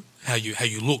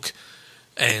you look?"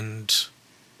 And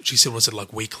she said, "Was it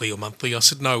like weekly or monthly?" I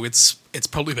said, "No, it's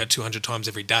probably about 200 times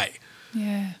every day."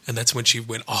 Yeah. And that's when she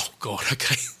went, "Oh God,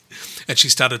 okay," and she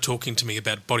started talking to me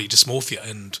about body dysmorphia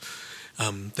and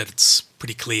that it's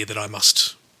pretty clear that I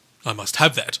must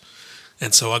have that.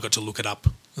 And so I got to look it up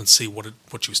and see what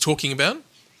she was talking about.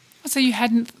 So you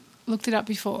hadn't looked it up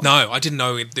before? No, I didn't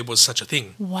know there was such a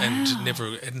thing. Wow. And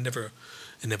it never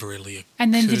really.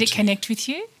 And then did it connect with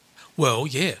you? Well,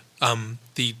 yeah.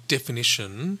 The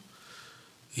definition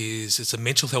is it's a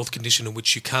mental health condition in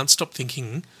which you can't stop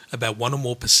thinking about one or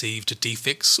more perceived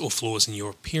defects or flaws in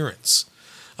your appearance.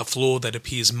 A flaw that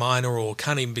appears minor or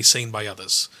can't even be seen by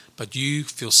others, but you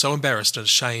feel so embarrassed and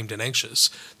ashamed and anxious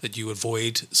that you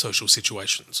avoid social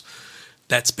situations.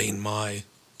 That's been my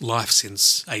life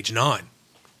since age 9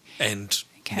 and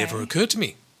never occurred to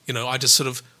me. I just sort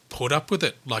of put up with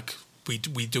it like we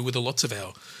do with lots of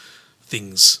our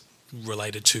things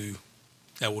related to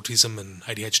our autism and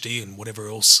ADHD and whatever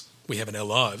else we have in our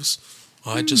lives.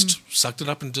 I just sucked it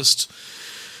up and just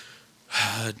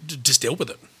dealt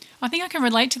with it. I think I can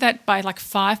relate to that by like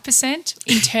 5%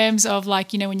 in terms of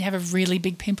like, when you have a really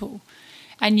big pimple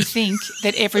and you think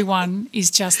that everyone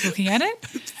is just looking at it.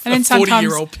 And then sometimes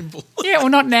 40-year-old pimple. Yeah, well,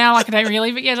 not now, like I don't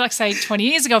really, but yeah, like say 20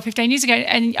 years ago, 15 years ago,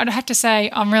 and I'd have to say,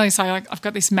 I'm really sorry, like I've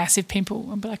got this massive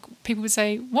pimple. And like people would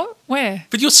say, what? Where?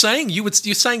 But you're saying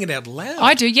it out loud.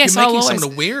 I do, yes. You're making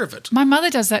someone aware of it. My mother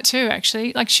does that too,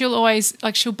 actually. Like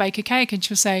she'll bake a cake and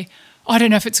she'll say, I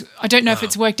don't know if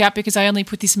it's worked out because I only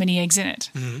put this many eggs in it.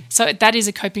 Mm-hmm. So that is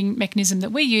a coping mechanism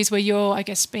that we use where you're, I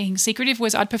guess, being secretive,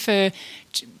 whereas I'd prefer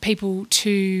people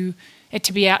to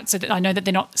be out so that I know that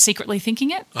they're not secretly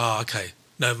thinking it. Oh, okay.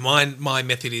 No, my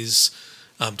method is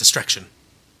distraction.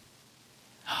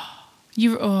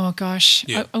 Oh gosh,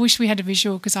 Yeah. I wish we had a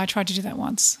visual because I tried to do that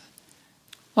once.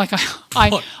 Like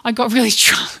I got really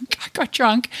drunk. I got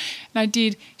drunk and I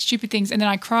did stupid things and then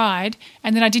I cried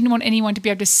and then I didn't want anyone to be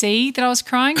able to see that I was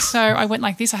crying, so I went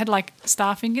like this. I had like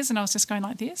star fingers and I was just going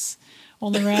like this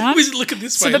all around. Look at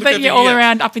this so way. that all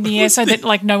around up in the air, so that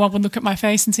like no one would look at my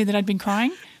face and see that I'd been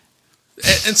crying.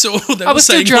 And so all that I was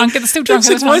still saying, drunk. It's still drunk.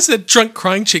 Why is that drunk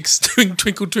crying chick doing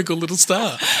Twinkle Twinkle Little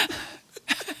Star?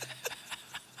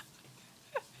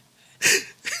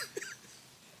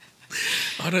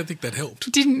 I don't think that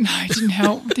helped. Didn't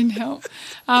help. Didn't help.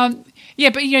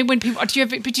 Yeah, but when people, do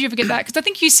you ever get that? Because I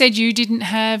think you said you didn't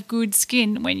have good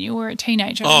skin when you were a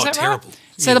teenager. Oh, Is that terrible. Right?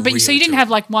 So, Yeah, but so you didn't really have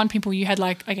like one pimple. You had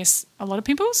like, I guess, a lot of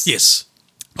pimples. Yes.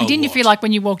 And didn't you feel like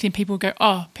when you walked in, people would go,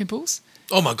 "Oh, pimples"?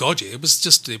 Oh my God, yeah. It was.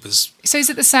 So is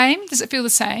it the same? Does it feel the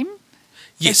same?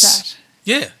 Yes. As that?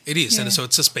 Yeah, it is. Yeah. And so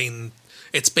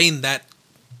it's been that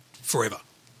forever.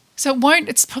 So it won't.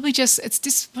 It's probably just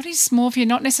body dysmorphia,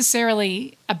 not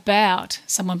necessarily about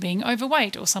someone being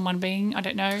overweight or someone being, I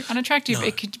don't know, unattractive.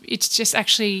 No. It's just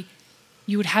actually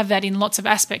you would have that in lots of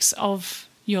aspects of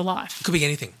your life. It could be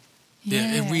anything.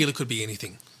 Yeah, Yeah. it really could be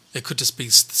anything. It could just be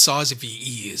the size of your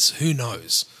ears. Who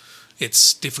knows?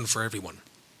 It's different for everyone.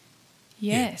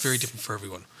 Yes. Yeah, very different for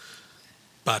everyone.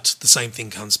 But the same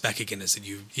thing comes back again is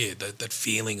that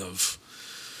feeling of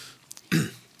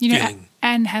feeling.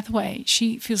 Anne Hathaway,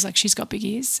 she feels like she's got big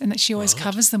ears and that she always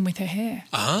covers them with her hair.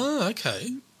 Ah,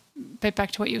 okay. But back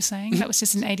to what you were saying, that was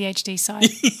just an ADHD side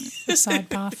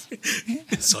path. Yeah.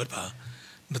 Sidebar.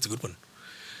 That's a good one.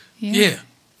 Yeah.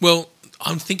 Well,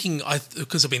 I'm thinking,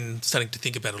 because I've been starting to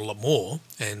think about it a lot more,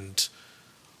 and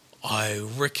I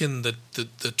reckon that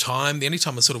the only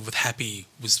time I was sort of happy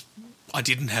was I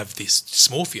didn't have this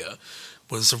dysmorphia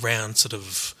was around sort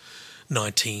of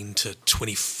 19 to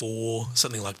 24,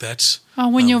 something like that. Oh,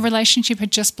 when your relationship had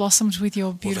just blossomed with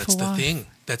your beautiful wife.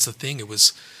 That's the thing. It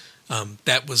was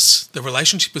the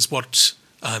relationship was what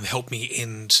helped me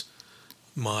end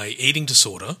my eating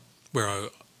disorder, where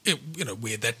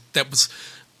where that was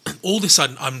all of a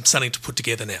sudden I'm starting to put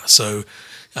together now. So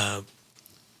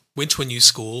went to a new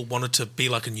school, wanted to be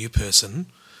like a new person.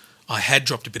 I had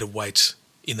dropped a bit of weight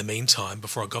in the meantime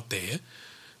before I got there,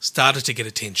 started to get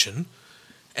attention,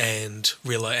 and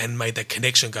made that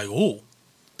connection. Go, oh,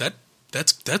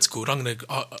 that's good. I'm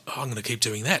gonna keep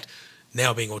doing that.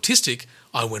 Now being autistic,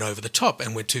 I went over the top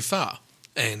and went too far,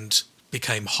 and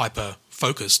became hyper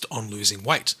focused on losing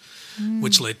weight,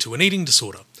 which led to an eating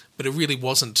disorder. But it really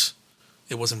wasn't.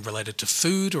 It wasn't related to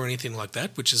food or anything like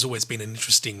that, which has always been an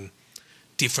interesting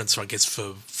difference, I guess,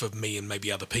 for me and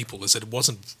maybe other people, is that it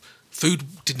wasn't. Food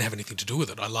didn't have anything to do with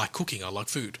it. I like cooking. I like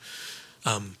food.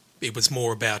 It was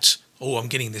more about, I'm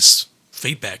getting this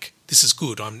feedback. This is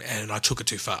good. And I took it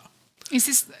too far. Is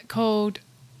this called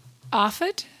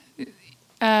ARFID?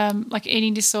 Like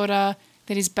eating disorder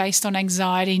that is based on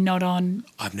anxiety, not on...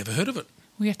 I've never heard of it.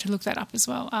 We have to look that up as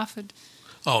well, ARFID.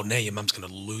 Oh, now your mum's going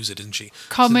to lose it, isn't she?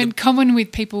 Common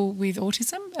with people with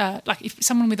autism. Like if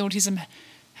someone with autism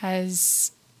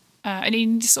has... an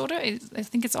eating disorder, I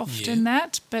think it's often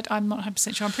that, but I'm not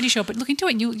 100% sure. I'm pretty sure, but look into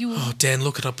it. You'll. Oh, Dan,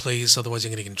 look it up, please. Otherwise, you're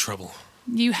going to get in trouble.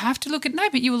 You have to look at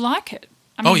but you will like it.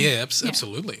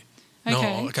 Absolutely.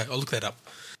 Okay. No, okay, I'll look that up.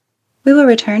 We will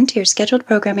return to your scheduled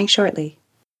programming shortly.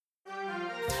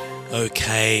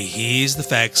 Okay, here's the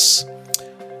facts.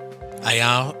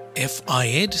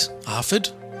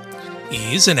 ARFID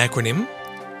is an acronym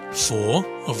for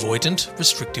Avoidant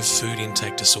Restrictive Food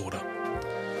Intake Disorder.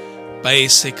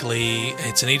 Basically,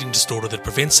 it's an eating disorder that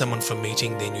prevents someone from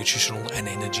meeting their nutritional and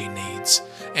energy needs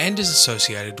and is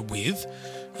associated with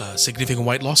significant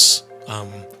weight loss,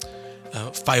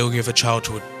 failure of a child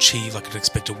to achieve like an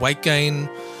expected weight gain,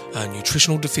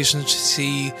 nutritional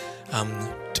deficiency,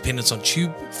 dependence on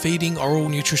tube feeding, oral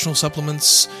nutritional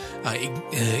supplements,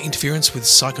 interference with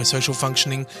psychosocial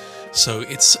functioning. So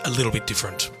it's a little bit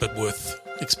different, but worth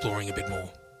exploring a bit more.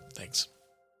 Thanks.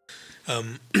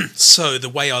 So the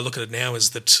way I look at it now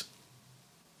is that...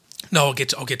 No, I'll get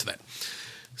to that.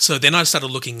 So then I started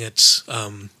looking at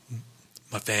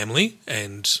my family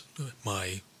and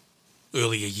my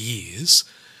earlier years,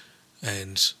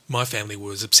 and my family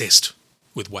was obsessed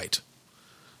with weight.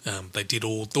 They did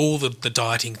all the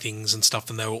dieting things and stuff,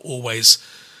 and they were always...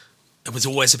 It was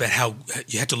always about how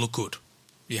you had to look good.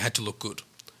 You had to look good.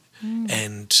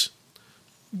 And,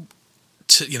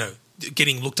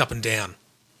 getting looked up and down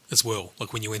as well,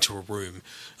 like when you enter a room.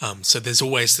 So there's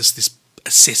always this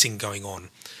assessing going on.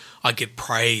 I get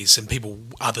praise, and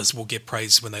others will get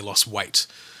praise when they lost weight.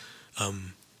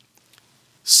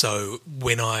 So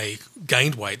when I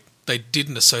gained weight, they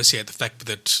didn't associate the fact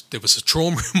that there was a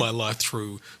trauma in my life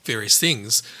through various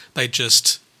things. They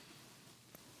decided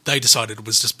it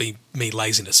was just me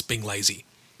laziness, being lazy.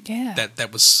 Yeah.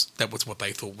 That was what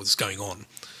they thought was going on.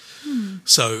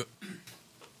 So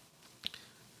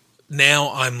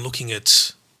now I'm looking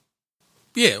at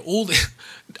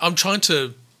I'm trying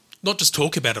to not just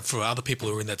talk about it for other people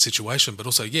who are in that situation, but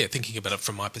also thinking about it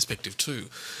from my perspective too,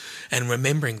 and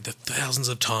remembering the thousands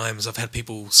of times I've had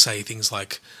people say things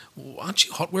like, well, "Aren't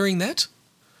you hot wearing that?"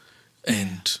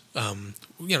 And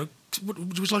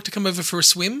would you like to come over for a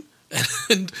swim?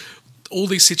 And all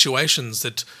these situations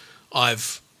that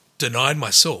I've denied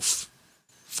myself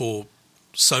for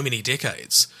so many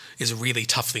decades is a really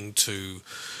tough thing to.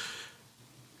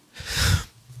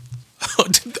 I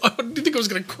didn't think I was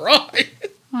going to cry.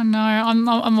 Oh no, I'm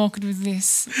awkward with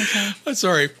this. Okay. I'm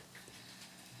sorry.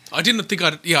 I didn't think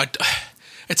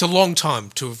it's a long time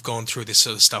to have gone through this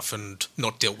sort of stuff and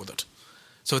not dealt with it.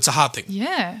 So it's a hard thing.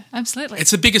 Yeah, absolutely.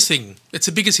 It's the biggest thing. It's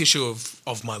the biggest issue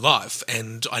of my life,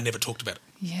 and I never talked about it.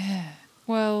 Yeah.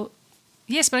 Well,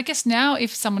 yes, but I guess now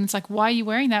if someone's like, why are you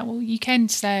wearing that? Well, you can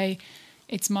say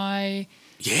it's my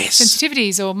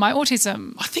sensitivities or my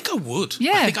autism. I think I would.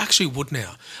 Yeah. I think I actually would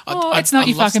now. It's not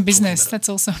your fucking business. That's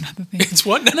also another thing. It's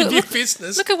what? None of your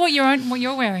business. Look at what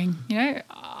you're wearing, you know.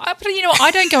 But you know,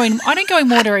 I don't go in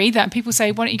water either. And people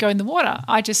say, why don't you go in the water?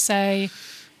 I just say,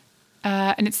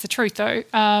 and it's the truth though,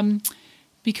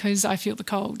 because I feel the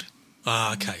cold.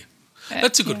 Okay.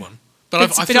 That's a good one.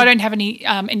 But I don't have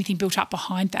anything built up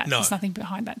behind that. No. There's nothing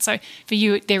behind that. So for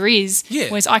you, there is. Yeah.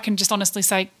 Whereas I can just honestly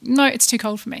say, no, it's too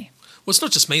cold for me. Well, it's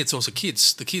not just me; it's also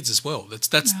kids. The kids as well. That's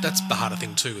the harder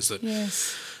thing too. Is that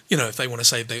if they want to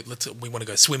say we want to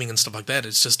go swimming and stuff like that,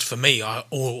 it's just for me, I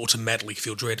automatically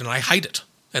feel dread and I hate it,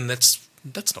 and that's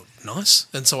not nice.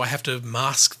 And so I have to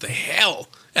mask the hell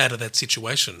out of that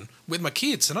situation with my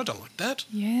kids, and I don't like that.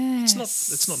 Yes.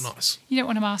 It's not nice. You don't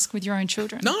want to mask with your own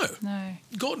children. No. No.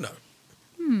 God no.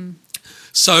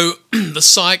 So the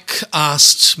psych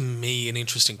asked me an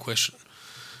interesting question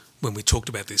when we talked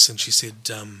about this, and she said,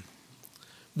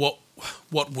 "What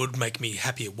would make me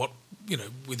happier? What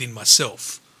within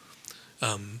myself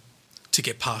to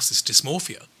get past this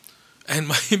dysmorphia?" And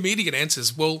my immediate answer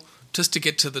is, well, just to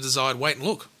get to the desired weight and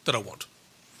look that I want.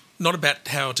 Not about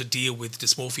how to deal with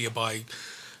dysmorphia by,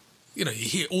 you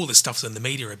hear all this stuff in the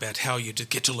media about how you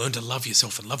get to learn to love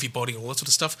yourself and love your body and all that sort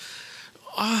of stuff.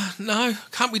 No,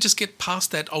 can't we just get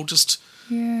past that? I'll just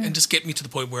and just get me to the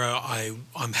point where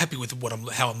I'm happy with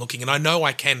how I'm looking, and I know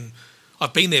I can.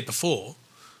 I've been there before,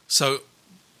 so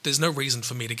there's no reason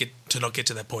for me to not get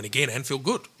to that point again and feel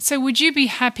good. So would you be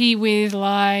happy with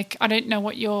I don't know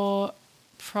what your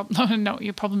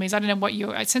problem is. I don't know what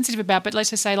you're sensitive about, but let's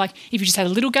just say if you just had a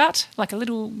little gut, like a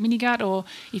little mini gut, or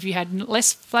if you had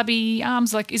less flabby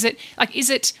arms, is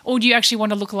it, or do you actually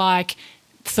want to look like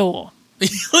Thor?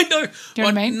 I know. Do you know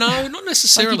what I mean? No, not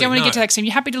necessarily. You don't want to get to that extreme.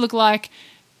 You're happy to look like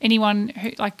anyone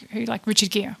who Richard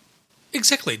Gere.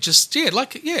 Exactly. Just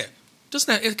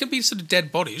doesn't it can be sort of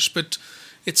dad bodish, but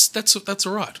that's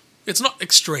all right. It's not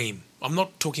extreme. I'm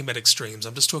not talking about extremes.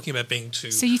 I'm just talking about being too.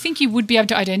 So you think you would be able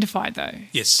to identify though?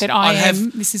 Yes. That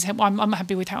this is how I'm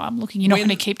happy with how I'm looking. You're not going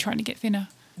to keep trying to get thinner.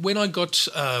 When I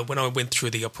went through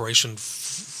the operation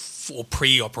or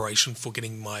pre-operation for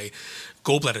getting my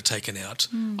gallbladder taken out,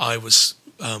 I was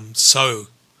so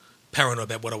paranoid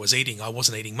about what I was eating. I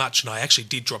wasn't eating much, and I actually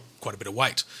did drop quite a bit of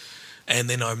weight. And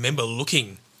then I remember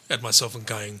looking at myself and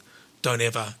going, "Don't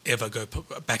ever go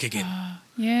back again."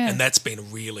 Yeah. And that's been a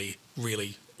really,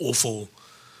 really awful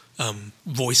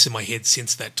voice in my head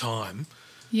since that time.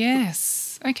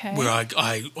 Yes. Okay. Where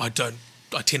I tend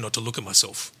not to look at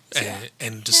myself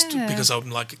and just because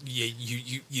I'm like,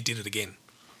 you did it again.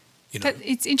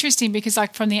 It's interesting because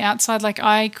from the outside,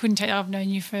 I couldn't tell you, I've known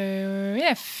you for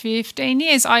 15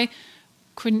 years. I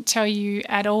couldn't tell you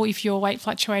at all if your weight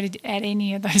fluctuated at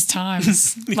any of those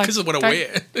times. Because of what I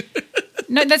wear.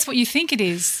 No, that's what you think it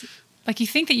is. You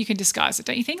think that you can disguise it,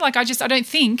 don't you think?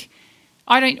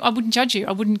 I wouldn't judge you.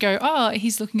 I wouldn't go, oh,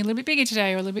 he's looking a little bit bigger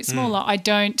today or a little bit smaller. I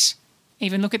don't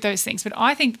even look at those things. But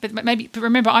I think, but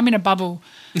remember, I'm in a bubble.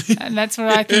 And that's what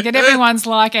I think that everyone's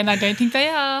like, and I don't think they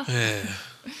are. Yeah.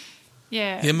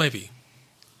 Yeah. Yeah, maybe.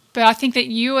 But I think that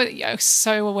you are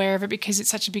so aware of it because it's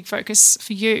such a big focus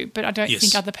for you. But I don't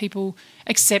think other people,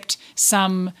 except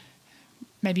some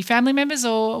maybe family members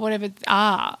or whatever,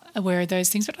 are aware of those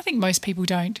things. But I think most people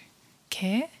don't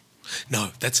care. No,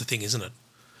 that's the thing, isn't it?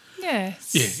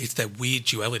 Yes. Yeah, it's that weird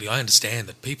duality. I understand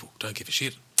that people don't give a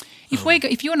shit.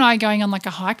 If you and I are going on a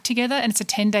hike together and it's a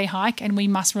 10-day hike and we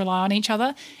must rely on each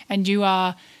other and you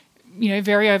are,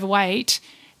 very overweight,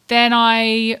 then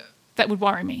that would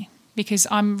worry me. because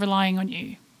I'm relying on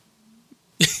you.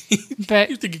 But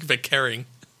You're thinking about carrying.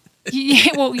 yeah,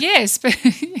 well, yes, but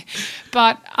had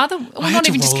not to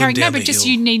even just roll carrying. him No, down but the just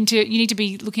hill. you need to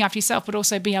be looking after yourself, but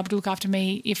also be able to look after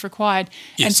me if required.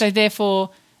 Yes. And so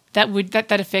therefore,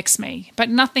 that affects me. But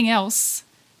nothing else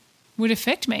would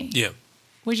affect me. Yeah.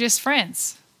 We're just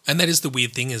friends. And that is the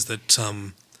weird thing, is that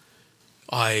I'm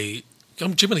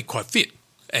generally quite fit,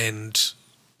 and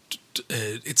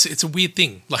it's a weird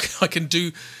thing. Like, I can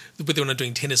do, whether when I'm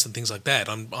doing tennis and things like that,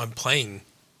 I'm playing.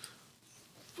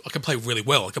 I can play really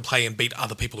well. I can play and beat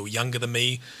other people who are younger than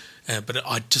me, but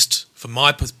I just, from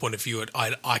my point of view,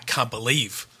 I can't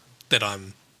believe that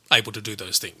I'm able to do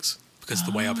those things, because of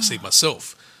the way I perceive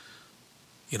myself.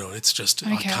 You know, it's just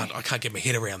Okay. I can't get my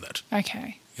head around that.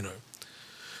 Okay. You know,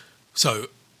 so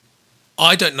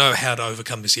I don't know how to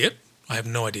overcome this yet. I have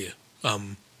no idea.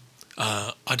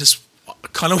 I just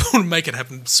kind of want to make it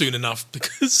happen soon enough,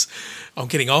 because I'm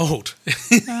getting old.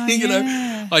 You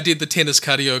know, I did the tennis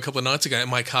cardio a couple of nights ago, and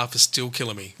my calf is still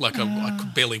killing me. Like, I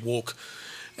could barely walk,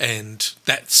 and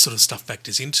that sort of stuff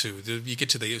factors into. You get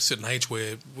to the certain age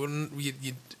where you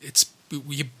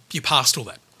past all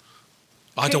that.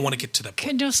 I don't want to get to that point.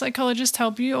 Can your psychologist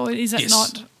help you, or is that Yes.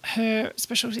 not her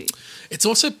specialty? It's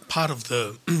also part of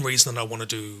the reason that I want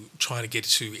to try to get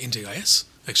to NDIS,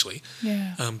 actually.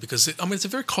 Yeah. Because, it's a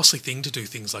very costly thing to do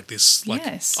things like this. Like,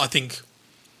 Yes. I think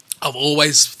I've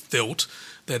always felt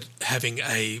that having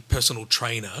a personal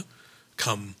trainer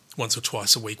come once or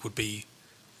twice a week would be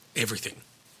everything.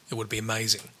 It would be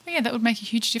amazing. Yeah, that would make a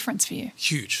huge difference for you.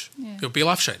 Huge. Yeah. It would be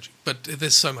life-changing. But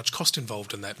there's so much cost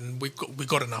involved in that, and we've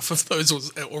got enough of those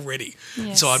already.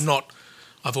 Yes. So I've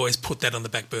always put that on the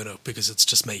back burner, because it's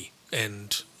just me,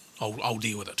 and I'll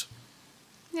deal with it.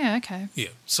 Yeah, okay. Yeah.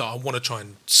 So I want to try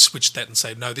and switch that and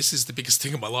say, no, this is the biggest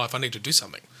thing in my life. I need to do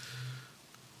something.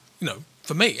 You know,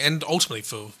 for me, and ultimately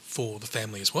for the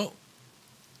family as well.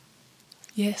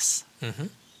 Yes. Mm-hmm.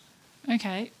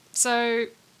 Okay, so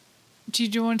do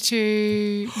you want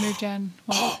to move down?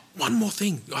 Oh, one more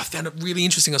thing. I found it really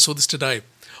interesting. I saw this today.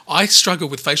 I struggle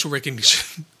with facial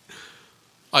recognition.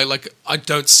 I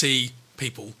don't see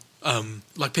people.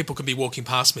 Like, people can be walking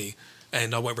past me,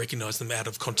 and I won't recognise them out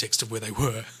of context of where they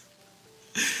were.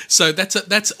 So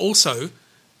that's also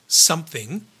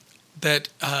something that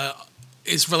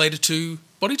is related to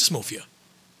body dysmorphia.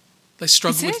 They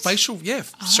struggle with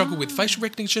struggle with facial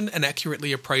recognition and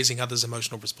accurately appraising others'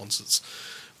 emotional responses.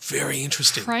 Very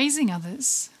interesting. Praising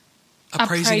others.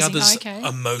 Appraising others' okay.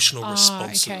 emotional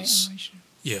responses. Okay. Emotional.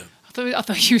 Yeah. I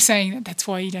thought you were saying that that's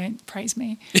why you don't praise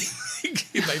me.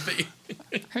 It may be.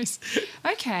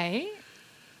 Okay.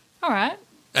 All right.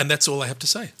 And that's all I have to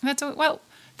say. That's all. Well,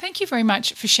 thank you very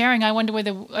much for sharing. I wonder whether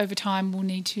over time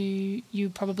you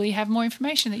probably have more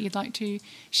information that you'd like to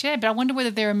share, but I wonder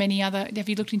whether there are have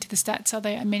you looked into the stats? Are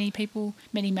there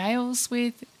many males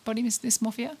with body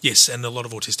dysmorphia? Yes, and a lot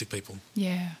of autistic people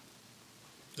Yeah.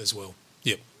 as well.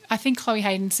 Yep. I think Chloe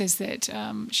Hayden says that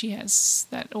she has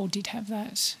that or did have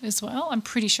that as well. I'm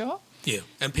pretty sure. Yeah,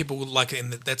 and people would, like, in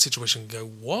that situation, go,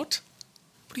 what?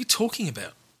 What are you talking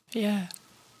about? Yeah.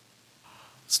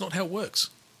 It's not how it works.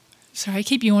 Sorry, I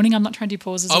keep yawning. I'm not trying to do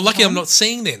pauses. Oh, all the lucky I'm time. not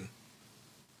seeing then.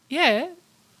 Yeah.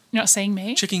 You're not seeing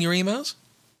me? Checking your emails?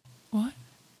 What?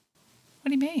 What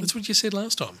do you mean? That's what you said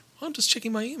last time. I'm just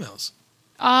checking my emails.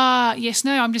 Yes,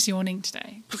 no, I'm just yawning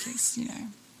today because,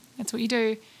 that's what you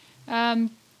do.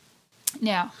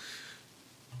 Now,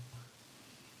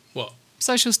 What?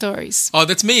 social stories. Oh,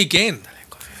 that's me again.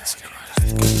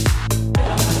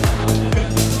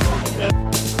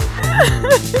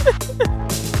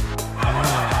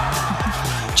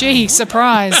 Gee,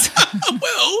 surprise.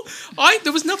 Well,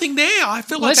 there was nothing there. I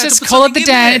feel like Let's I had to just put call it something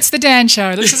the in Dan. there. It's the Dan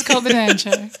show. Let's just call it the Dan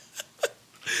show.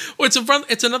 Well,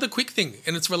 it's another quick thing,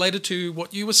 and it's related to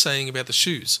what you were saying about the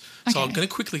shoes. So Okay. I'm going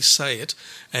to quickly say it,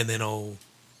 and then I'll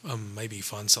maybe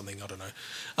find something. I don't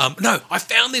know. No, I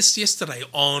found this yesterday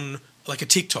on like a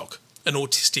TikTok, an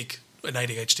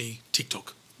ADHD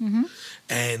TikTok,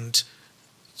 and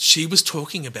she was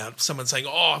talking about someone saying,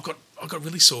 "Oh, I've got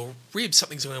really sore ribs.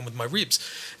 Something's going on with my ribs,"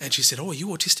 and she said, "Oh, are you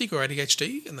autistic or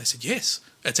ADHD?" And they said, "Yes."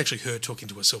 It's actually her talking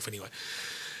to herself anyway.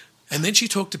 And then she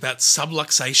talked about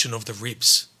subluxation of the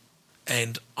ribs.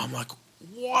 And I'm like,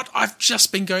 what? I've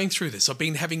just been going through this. I've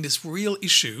been having this real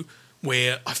issue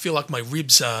where I feel like my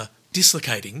ribs are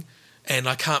dislocating and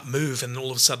I can't move, and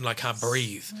all of a sudden I can't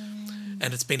breathe.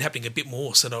 And it's been happening a bit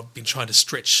more, so I've been trying to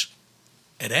stretch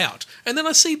it out. And then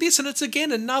I see this, and it's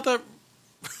again another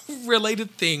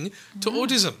related thing to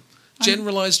autism.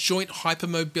 Generalized joint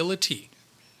hypermobility.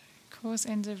 Cause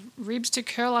ends of ribs to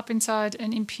curl up inside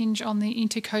and impinge on the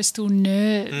intercostal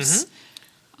nerves.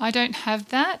 I don't have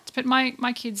that, but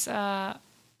my kids and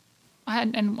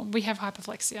we have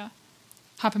hypermobility,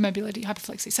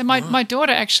 hyperflexia. So my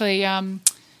daughter actually,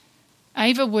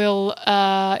 Ava will,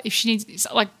 if she needs,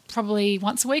 like probably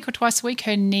once a week or twice a week,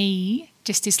 her knee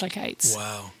just dislocates.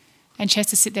 Wow. And she has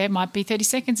to sit there. It might be 30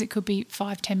 seconds. It could be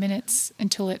 5-10 minutes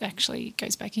until it actually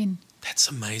goes back in. That's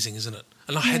amazing, isn't it?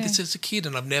 And I had this as a kid,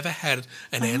 and I've never had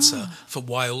an answer for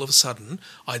why all of a sudden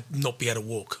I'd not be able to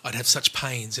walk. I'd have such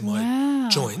pains in my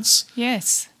joints.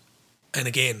 Yes. And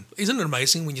again, isn't it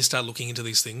amazing when you start looking into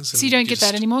these things? So you don't get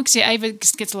that anymore? Because Ava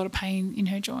just gets a lot of pain in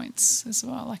her joints as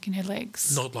well, like in her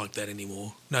legs. Not like that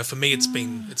anymore. No, for me it's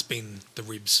been the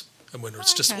ribs. And when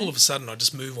it's just all of a sudden I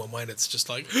just move one way and it's just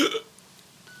like...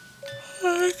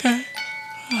 Okay.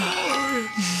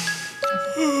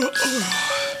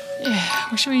 Yeah.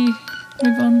 Well, shall we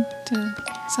move on to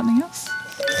something else?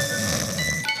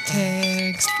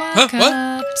 Text fuck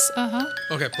ups.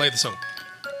 Okay, play the song.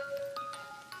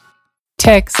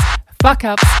 Text fuck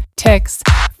ups. Text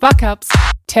fuck ups.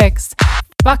 Text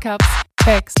fuck ups.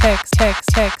 Text text text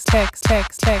text text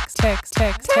text text text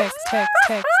text text text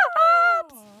text.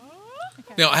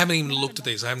 Now I haven't even looked at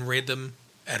these. I haven't read them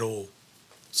at all.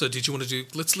 So did you want to do?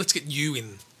 Let's get you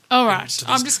in. All right.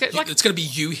 I'm just going. It's going to be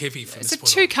you heavy from this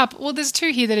point on. Well, there's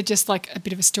two here that are just like a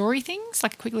bit of a story things,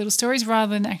 like quick little stories,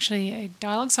 rather than actually a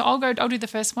dialogue. So I'll do the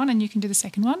first one, and you can do the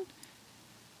second one.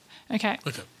 Okay.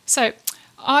 Okay. So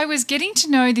I was getting to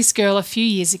know this girl a few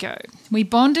years ago. We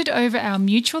bonded over our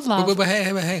mutual love. Wait,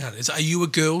 hang on. Are you a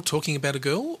girl talking about a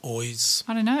girl, or is?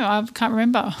 I don't know. I can't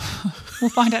remember. We'll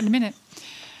find out in a minute.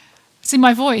 See,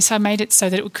 my voice, I made it so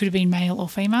that it could have been male or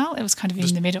female. It was kind of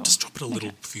in the middle. Just drop it a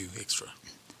little few extra.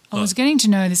 I was getting to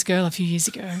know this girl a few years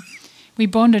ago. We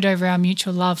bonded over our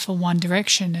mutual love for One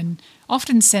Direction and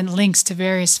often sent links to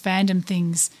various fandom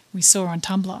things we saw on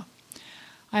Tumblr.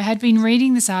 I had been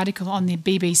reading this article on the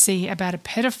BBC about a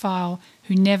pedophile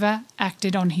who never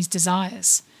acted on his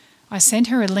desires. I sent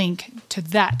her a link to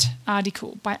that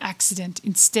article by accident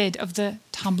instead of the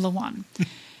Tumblr one.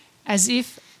 As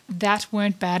if that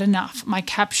weren't bad enough, my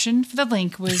caption for the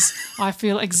link was, I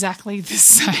feel exactly the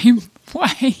same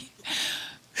way.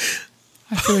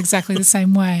 I feel exactly the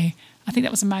same way. I think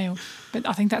that was a male, but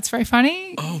I think that's very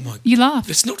funny. Oh my! You laughed.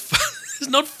 It's not fun. It's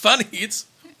not funny. It's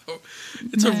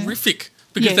horrific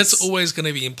because that's always going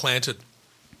to be implanted.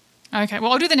 Okay,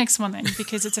 well I'll do the next one then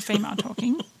because it's a female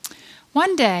talking.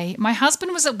 One day, my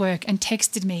husband was at work and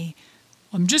texted me,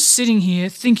 "I'm just sitting here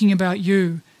thinking about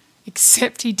you."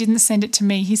 Except he didn't send it to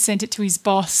me. He sent it to his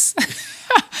boss.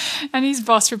 And his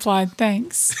boss replied,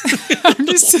 "Thanks." I'm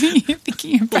just sitting here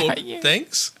thinking about you.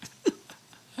 Thanks.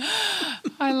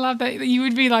 I love that. You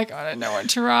would be like, I don't know what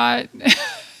to write.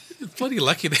 Bloody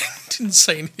lucky they didn't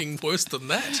say anything worse than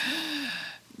that.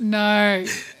 No,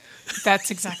 that's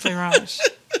exactly right.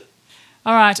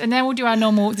 All right, and then we'll do our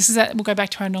normal. We'll go back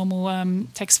to our normal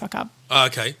text fuck up.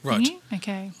 Okay, right.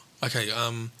 Okay. Okay.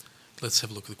 Let's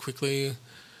have a look at it quickly.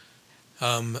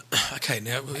 Okay,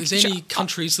 now, is there any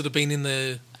countries that have been in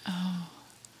the...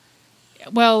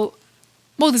 Well,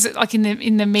 there's like in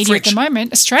the media French. at the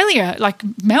moment, Australia, like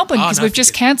Melbourne, because we've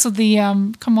just cancelled the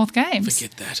Commonwealth Games.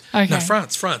 Forget that. Okay. No,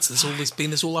 France. There's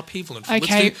been this all upheaval. Okay. Let's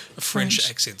do a French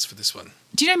accents for this one.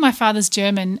 Do you know my father's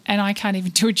German and I can't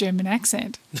even do a German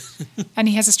accent? And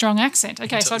he has a strong accent.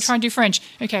 Okay, so I'll try and do French.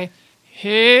 Okay.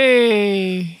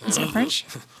 Hey. Is that French?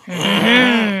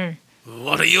 Hey.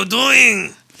 What are you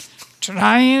doing?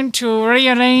 Trying to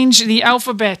rearrange the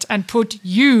alphabet and put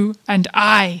you and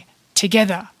I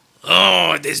together.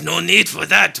 Oh, there's no need for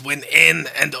that when N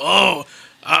and O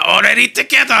are already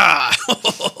together.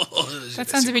 That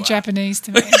sounds a bit Japanese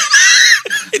to me.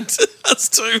 It does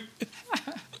too.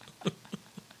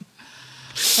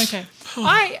 Okay.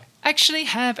 I actually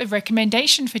have a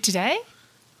recommendation for today.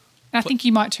 I think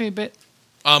you might too, but...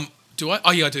 Do I?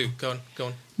 Oh, yeah, I do. Go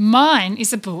on. Mine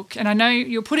is a book, and I know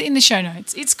you'll put it in the show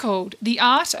notes. It's called The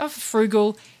Art of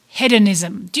Frugal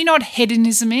Hedonism. Do you know what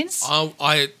hedonism is?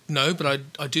 I know, but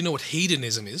I do know what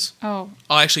hedonism is. Oh.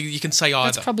 Actually, you can say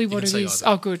either. That's probably what it is.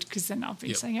 Either. Oh, good, because then I'll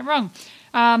be saying it wrong.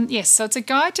 Yes, so it's a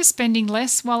guide to spending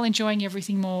less while enjoying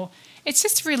everything more. It's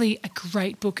just really a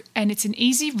great book, and it's an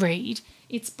easy read.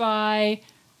 It's by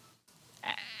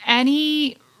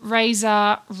Annie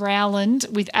Razor Rowland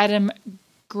with Adam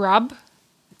Grubb.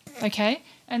 Okay.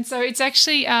 And so it's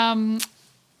actually,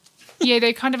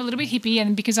 they're kind of a little bit hippie,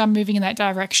 and because I'm moving in that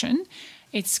direction,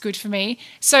 it's good for me.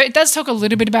 So it does talk a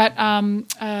little bit about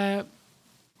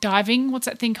diving. What's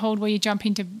that thing called where you jump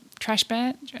into trash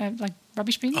like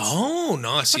rubbish bins? Oh,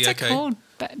 nice. What's yeah, that okay. called?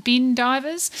 Bin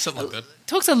divers? Something like that.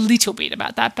 Talks a little bit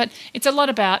about that, but it's a lot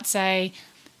about, say,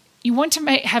 you want to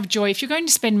have joy. If you're going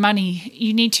to spend money,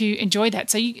 you need to enjoy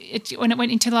that. So when it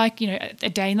went into like, a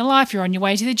day in the life, you're on your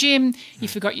way to the gym, you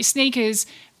forgot your sneakers.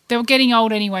 They were getting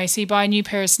old anyway, so you buy a new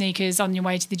pair of sneakers on your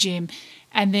way to the gym.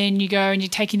 And then you go and you're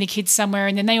taking the kids somewhere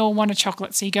and then they all want a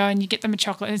chocolate. So you go and you get them a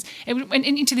chocolate. It went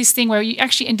into this thing where you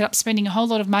actually ended up spending a whole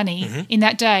lot of money in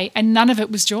that day and none of it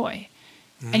was joy.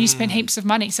 And you spent heaps of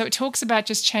money. So it talks about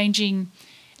just changing,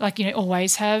 like,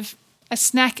 always have a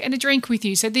snack and a drink with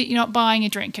you so that you're not buying a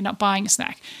drink and not buying a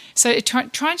snack. So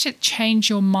trying to change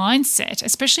your mindset,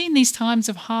 especially in these times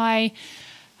of high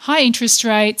interest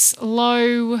rates,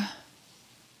 low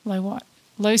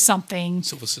something.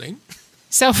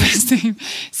 Self-esteem,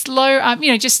 slow,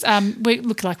 we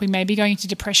look like we may be going into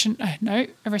depression, a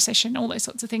recession, all those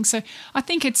sorts of things. So I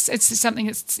think it's something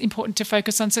that's important to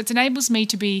focus on. So it enables me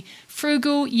to be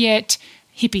frugal yet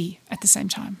hippie at the same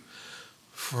time.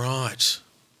 Right.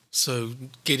 So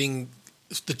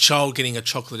the child getting a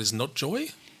chocolate is not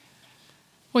joy?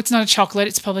 Well, it's not a chocolate.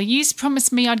 It's probably, you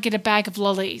promised me I'd get a bag of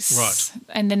lollies. Right.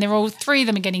 And then they're all three of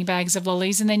them are getting bags of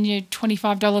lollies and then you're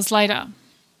 $25 later.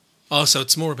 Oh, so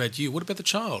it's more about you. What about the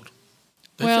child?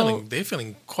 They're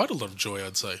feeling quite a lot of joy,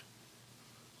 I'd say.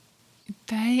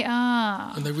 They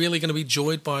are. And they're really going to be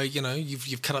joyed by,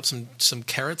 you've cut up some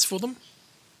carrots for them?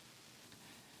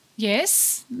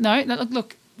 Yes. No,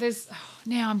 look,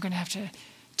 now I'm going to have to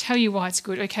tell you why it's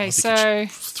good. Okay, so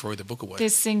throw the book away.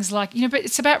 There's things like, but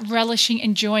it's about relishing,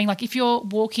 enjoying. Like if you're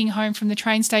walking home from the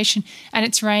train station and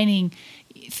it's raining,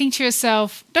 think to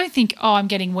yourself, don't think, oh, I'm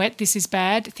getting wet, this is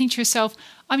bad. Think to yourself,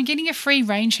 I'm getting a free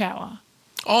rain shower.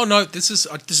 Oh, no, this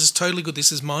is totally good.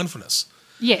 This is mindfulness.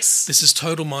 Yes. This is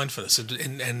total mindfulness.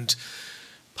 And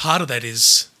part of that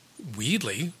is,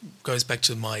 weirdly, goes back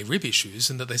to my rib issues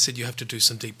and that they said you have to do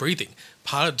some deep breathing.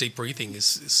 Part of deep breathing is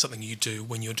something you do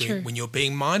when you're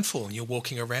being mindful and you're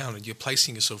walking around and you're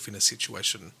placing yourself in a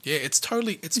situation. Yeah, it's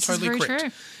totally correct. True.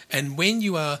 And when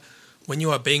you are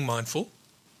being mindful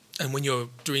and when you're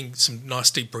doing some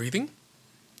nice deep breathing,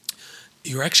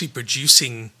 you're actually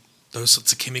producing those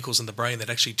sorts of chemicals in the brain that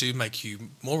actually do make you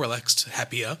more relaxed,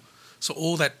 happier. So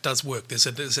all that does work. There's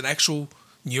an actual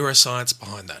neuroscience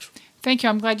behind that. Thank you.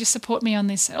 I'm glad you support me on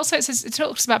this. Also, it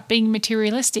talks about being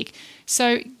materialistic.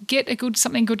 So get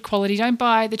something good quality. Don't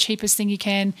buy the cheapest thing you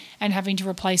can and having to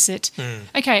replace it.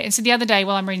 Okay, and so the other day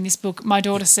while I'm reading this book, my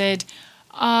daughter said,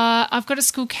 I've got a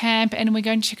school camp and we're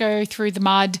going to go through the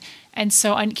mud. And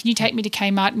so can you take me to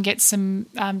Kmart and get some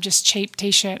just cheap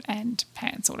T-shirt and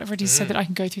pants or whatever it is so that I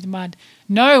can go through the mud?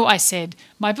 No, I said.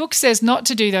 My book says not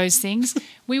to do those things.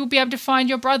 We will be able to find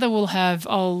your brother will have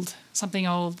something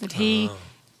old that he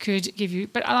could give you.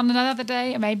 But on another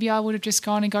day, maybe I would have just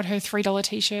gone and got her $3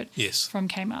 T-shirt from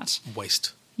Kmart.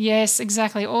 Waste. Yes,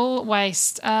 exactly. All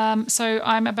waste. So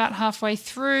I'm about halfway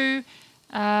through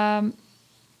and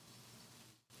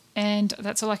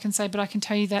that's all I can say. But I can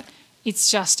tell you that it's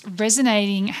just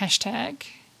resonating #.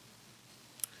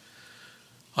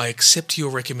 I accept your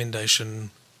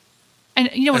recommendation. And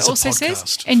you know what it also podcast.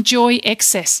 says? Enjoy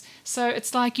excess. So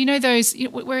it's like, those,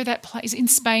 where that place, in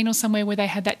Spain or somewhere where they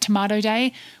had that tomato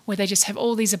day, where they just have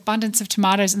all these abundance of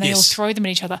tomatoes and they all throw them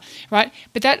at each other, right?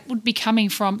 But that would be coming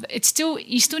from,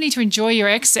 you still need to enjoy your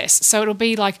excess. So it'll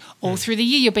be like all through the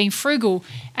year you're being frugal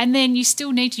and then you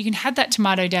can have that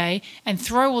tomato day and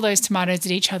throw all those tomatoes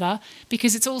at each other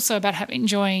because it's also about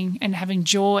enjoying and having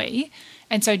joy.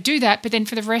 And so do that, but then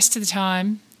for the rest of the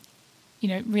time,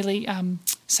 really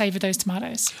savour those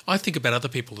tomatoes. I think about other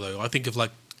people, though. I think of,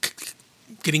 like,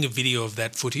 getting a video of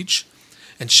that footage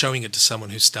and showing it to someone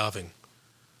who's starving.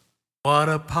 What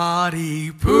a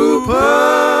party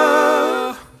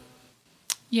pooper!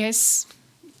 Yes.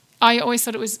 I always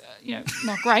thought it was,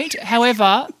 not great.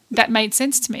 However, that made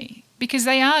sense to me because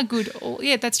they are good.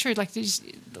 Yeah, that's true. Like, there's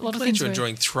a lot of things. You're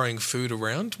enjoying throwing food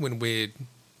around when we're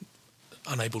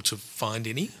unable to find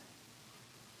any.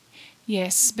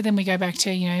 Yes, but then we go back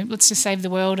to, let's just save the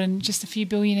world and just a few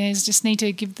billionaires just need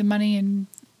to give the money and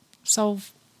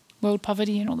solve world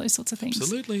poverty and all those sorts of things.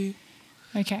 Absolutely.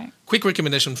 Okay. Quick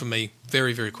recommendation from me.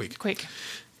 Very, very quick. Quick.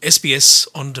 SBS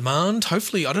On Demand.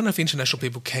 Hopefully, I don't know if international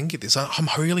people can get this. I'm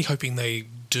really hoping they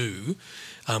do.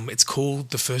 It's called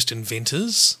The First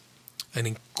Inventors. An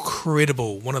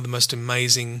incredible, one of the most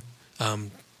amazing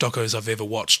docos I've ever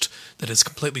watched that has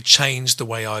completely changed the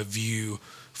way I view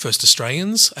First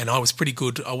Australians, and I was pretty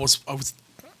good. I was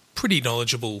pretty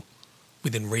knowledgeable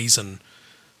within reason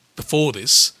before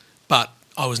this, but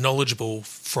I was knowledgeable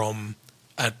from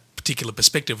a particular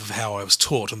perspective of how I was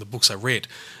taught and the books I read,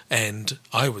 and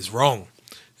I was wrong.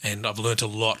 And I've learnt a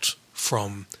lot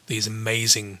from this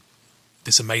amazing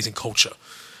culture,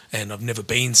 and I've never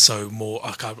been so more.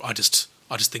 Like I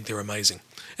I just think they're amazing.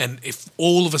 And if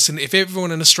all of us, if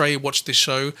everyone in Australia watched this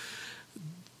show,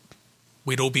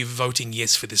 we'd all be voting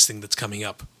yes for this thing that's coming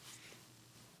up.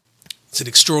 It's an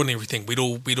extraordinary thing. We'd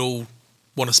all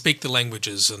want to speak the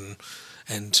languages,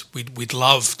 and we'd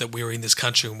love that we're in this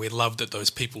country, and we'd love that those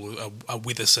people are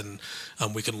with us and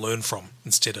we can learn from,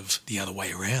 instead of the other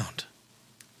way around.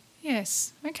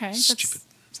 Yes. Okay. Stupid.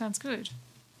 Sounds good.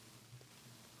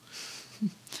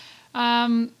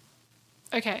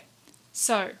 Okay.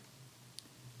 So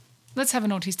let's have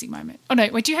an autistic moment. Oh no,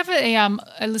 wait. Do you have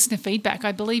a listener feedback?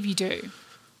 I believe you do.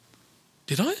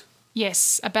 Did I?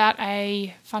 Yes, about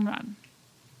a fun run.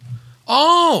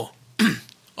 Oh,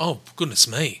 oh goodness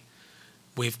me!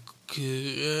 We've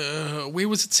where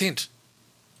was it sent?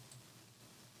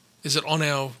 Is it on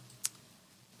our?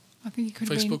 I think it could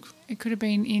Facebook? have been. It could have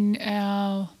been in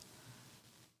our.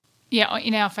 Yeah,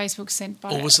 in our Facebook sent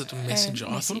by. Or was it a messenger?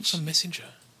 I message. thought it was a messenger.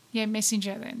 Yeah,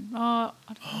 messenger then. Oh,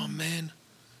 I don't know. Oh man,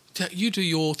 you do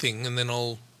your thing, and then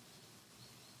I'll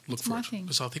look What's for my it, thing?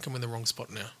 because I think I'm in the wrong spot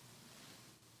now.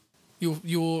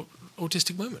 Your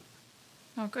autistic moment.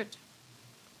 Oh, good.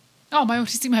 Oh, my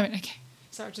autistic moment. Okay.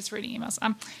 Sorry, just reading emails.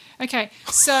 Okay.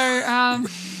 So,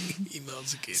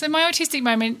 Emails again. so my autistic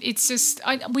moment, it's just,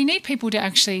 we need people to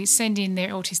actually send in their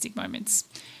autistic moments.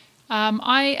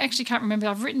 I actually can't remember.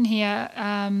 I've written here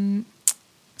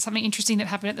something interesting that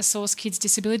happened at the Source Kids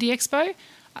Disability Expo.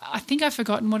 I think I've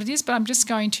forgotten what it is, but I'm just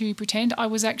going to pretend I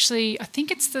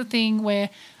think it's the thing where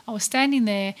I was standing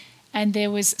there and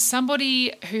there was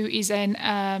somebody who is an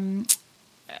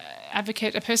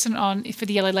advocate, a person for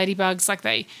the yellow ladybugs, like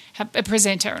they have a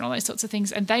presenter and all those sorts of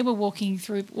things, and they were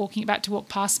about to walk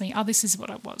past me. Oh, this is what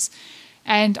it was.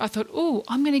 And I thought, oh,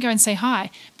 I'm going to go and say hi.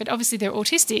 But obviously they're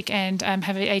autistic and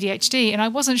have ADHD, and I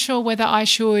wasn't sure whether I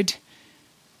should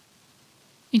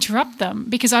interrupt them,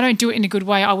 because I don't do it in a good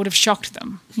way. I would have shocked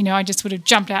them. I just would have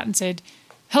jumped out and said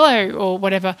hello or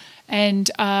whatever. And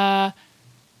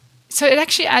so it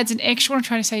actually adds what I'm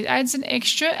trying to say, it adds an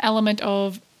extra element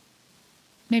of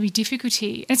maybe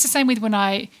difficulty. And it's the same with when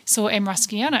I saw M.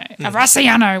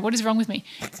 Rusciano. What is wrong with me?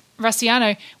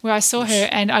 Rusciano, where I saw her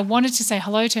and I wanted to say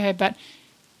hello to her, but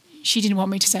she didn't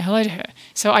want me to say hello to her.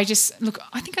 So I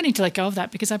think I need to let go of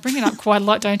that, because I bring it up quite a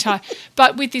lot, don't I?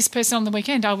 But with this person on the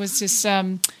weekend, I was just,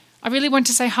 I really wanted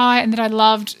to say hi, and that I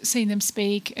loved seeing them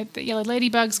speak at the Yellow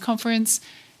Ladybugs conference,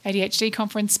 ADHD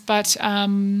conference, but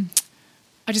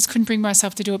I just couldn't bring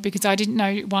myself to do it, because I didn't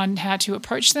know, one, how to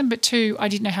approach them, but two, I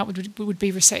didn't know how it would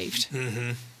be received.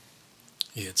 Mm-hmm.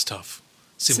 Yeah, it's tough.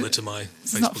 Similar to my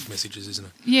Facebook messages, isn't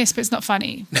it? Yes, but it's not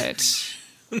funny. But so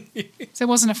it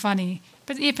wasn't a funny.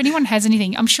 But if anyone has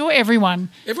anything, I'm sure everyone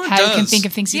can think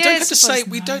of things. You don't have to say.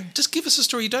 Don't just give us a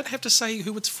story. You don't have to say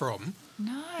who it's from.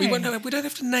 No, we don't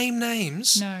have to name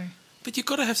names. No, but you've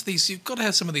got to have these. You've got to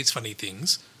have some of these funny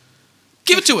things.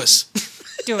 Give it to us.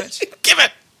 Do it. Give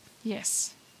it.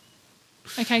 Yes.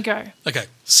 Okay, go. Okay,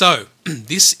 so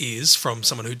this is from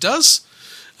someone who does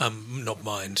not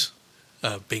mind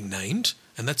being named,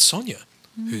 and that's Sonia,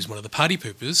 who's one of the party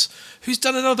poopers, who's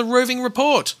done another roving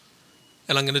report.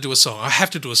 And I'm going to do a song. I have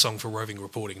to do a song for roving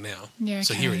reporting now. Yeah, okay.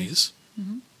 So here it is.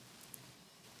 Mm-hmm.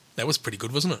 That was pretty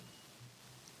good, wasn't it?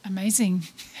 Amazing.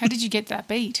 How did you get that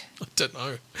beat? I don't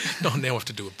know. No, now I have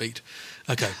to do a beat.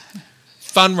 Okay.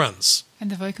 Fun runs. And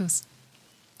the vocals.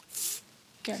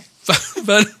 Go.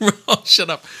 Oh, shut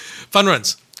up. Fun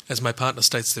runs. As my partner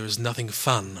states, there is nothing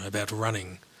fun about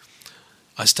running.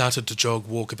 I started to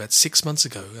walk about 6 months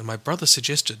ago, and my brother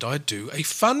suggested I do a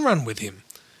fun run with him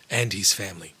and his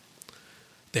family.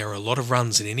 There are a lot of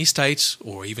runs in any state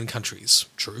or even countries.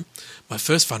 True. My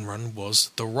first fun run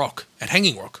was The Rock at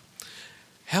Hanging Rock.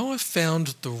 How I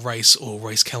found the race or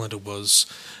race calendar was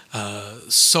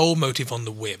sole motive on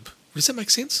the web. Does that make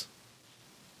sense?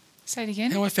 Say it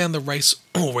again. How I found the race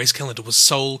or race calendar was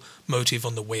sole motive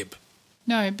on the web.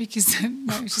 No, because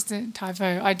it's just a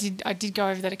typo. I did go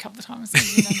over that a couple of times. So I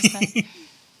didn't understand.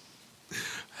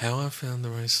 How I found the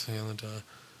race calendar.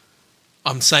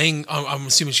 I'm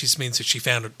assuming she means that she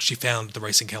found the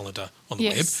racing calendar on the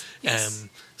web. Yes.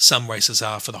 Some races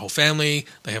are for the whole family.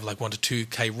 They have like 1 to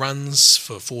 2K runs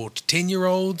for 4 to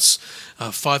 10-year-olds,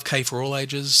 5K for all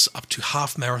ages, up to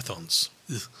half marathons.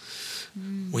 Ugh.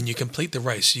 When you complete the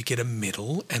race, you get a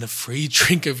medal and a free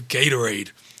drink of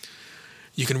Gatorade.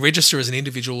 You can register as an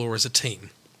individual or as a team.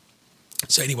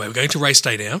 So anyway, we're going to race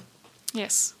day now.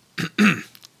 Yes.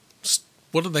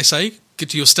 What did they say? Get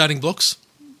to your starting blocks?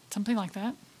 Something like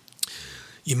that.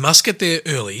 You must get there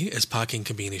early, as parking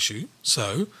can be an issue.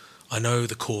 So I know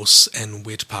the course and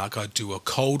where to park. I do a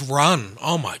cold run.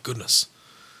 Oh my goodness.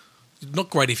 Not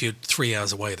great if you're 3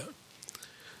 hours away though.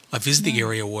 I visit the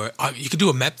area where you could do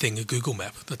a map thing, a Google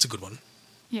map. That's a good one.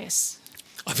 Yes.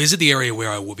 I visit the area where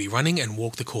I will be running and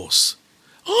walk the course.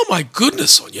 Oh my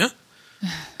goodness, Sonia.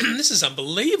 This is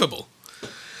unbelievable.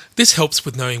 This helps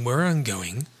with knowing where I'm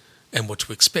going and what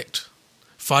to expect.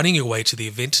 Finding your way to the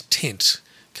event tent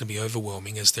can be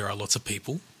overwhelming as there are lots of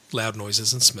people, loud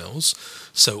noises and smells.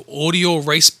 So audio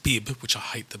race bib, which I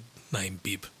hate the name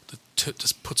bib, that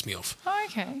just puts me off. Oh,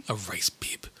 okay. A race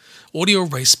bib. Audio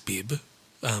race bib,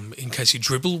 in case you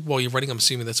dribble while you're running, I'm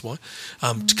assuming that's why,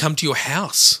 to come to your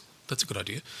house. That's a good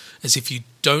idea. As if you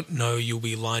don't know you'll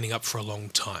be lining up for a long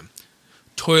time.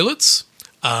 Toilets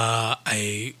are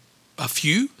a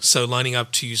few, so lining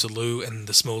up to use a loo, and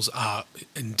the smells are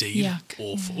indeed Yuck.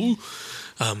 awful.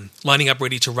 Lining up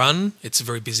ready to run, it's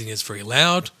very busy and it's very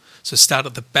loud. So start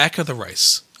at the back of the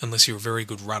race, unless you're a very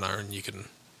good runner and you can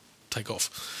take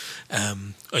off.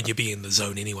 And you'll be in the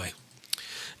zone anyway.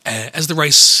 As the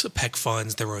race pack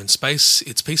finds their own space,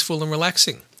 it's peaceful and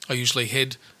relaxing. I usually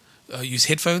use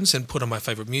headphones and put on my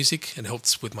favourite music, and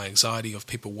helps with my anxiety of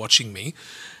people watching me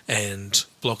and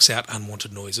blocks out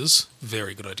unwanted noises.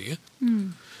 Very good idea.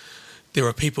 There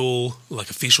are people, like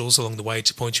officials, along the way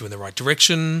to point you in the right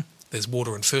direction. There's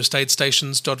water and first aid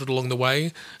stations dotted along the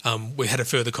way. We had a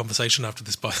further conversation after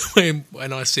this, by the way,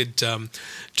 and I said,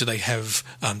 do they have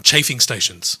chafing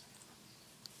stations?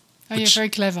 Oh, you're very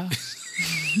clever.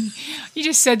 You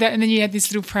just said that, and then you had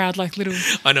this little proud, little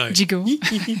I know. jiggle.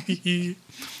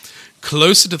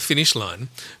 Closer to the finish line,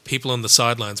 people on the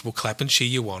sidelines will clap and cheer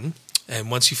you on,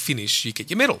 and once you finish, you get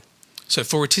your medal. So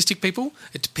for autistic people,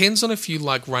 it depends on if you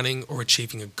like running or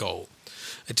achieving a goal.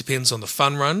 It depends on the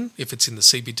fun run. If it's in the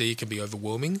CBD, it can be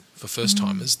overwhelming for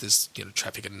first-timers. There's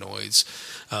traffic and noise,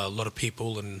 a lot of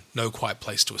people, and no quiet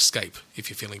place to escape if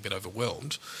you're feeling a bit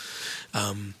overwhelmed.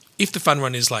 If the fun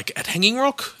run is like at Hanging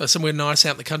Rock, somewhere nice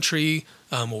out in the country,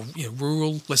 or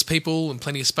rural, less people and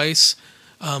plenty of space,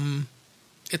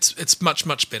 it's much,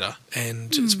 much better,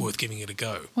 and it's worth giving it a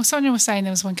go. Well, Sonia was saying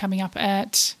there was one coming up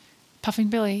at Puffing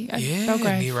Billy at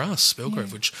Belgrave. Near us,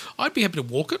 Belgrave, which I'd be happy to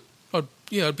walk it. I'd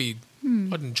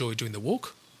enjoy doing the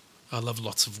walk. I love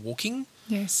lots of walking.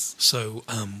 Yes. So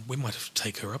we might have to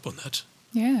take her up on that.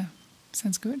 Yeah,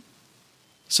 sounds good.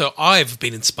 So I've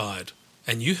been inspired,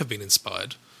 and you have been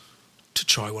inspired, to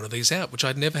try one of these out, which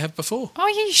I'd never have before. Oh,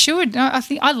 yeah, you should. No, I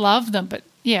think I love them, but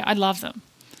yeah, I love them.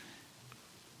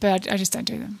 But I just don't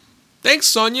do them. Thanks,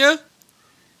 Sonia.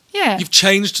 Yeah. You've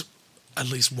changed at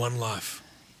least one life.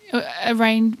 A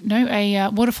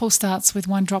waterfall starts with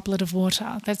one droplet of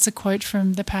water. That's a quote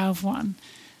from The Power of One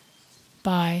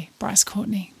by Bryce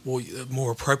Courtney. Well, a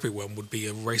more appropriate one would be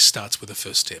a race starts with a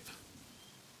first step.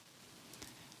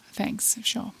 Thanks,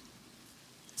 sure.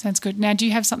 Sounds good. Now, do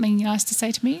you have something nice to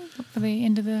say to me for the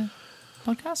end of the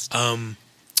podcast?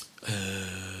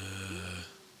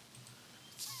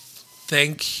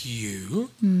 Thank you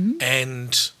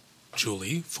and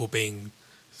Julie for being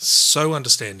so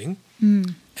understanding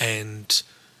and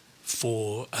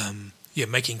for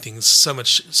making things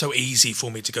so easy for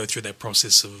me to go through that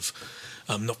process of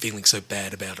not feeling so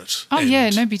bad about it. Oh,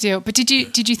 no big deal. But did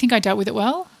you think I dealt with it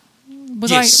well?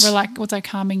 Yes. Was I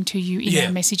calming to you in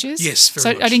our messages? Yes,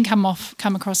 very much. I didn't come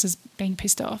across as being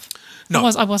pissed off. No,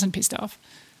 I wasn't pissed off.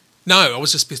 No, I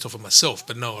was just pissed off at myself.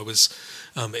 But no, I was.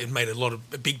 It made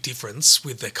a big difference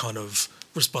with that kind of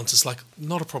responses, like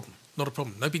not a problem,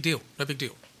 no big deal,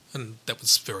 and that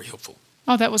was very helpful.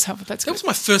 Oh, that was helpful. That's good. That was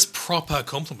my first proper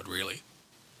compliment, really.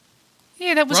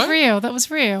 Yeah, that was real. That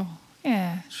was real.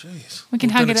 Yeah. Jeez. We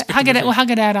can hug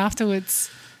it out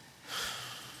afterwards.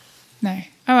 No.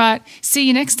 All right. See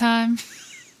you next time.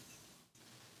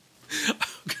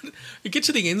 You get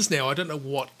to the ends now. I don't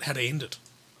know how to end it.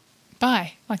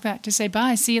 Bye, like that. Just say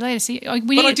bye. See you later. See. I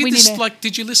did this.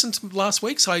 Did you listen to last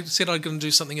week? So I said I was going to do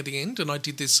something at the end, and I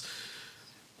did this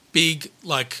big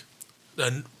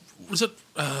was it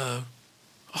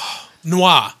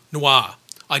noir?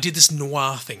 I did this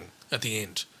noir thing at the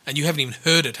end, and you haven't even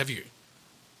heard it, have you?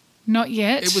 Not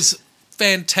yet. It was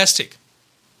fantastic.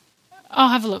 I'll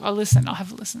have a look. I'll listen.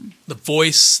 The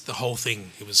voice, the whole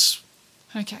thing. It was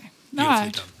okay. Beautifully All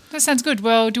right. done. That sounds good.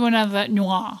 Well, do another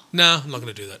noir. No, I'm not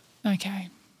going to do that. Okay.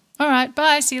 All right.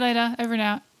 Bye. See you later. Over and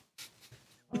out.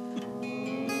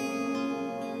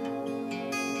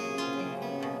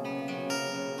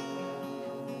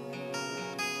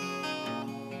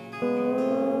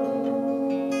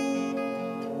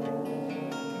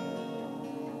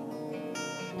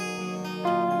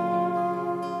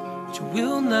 You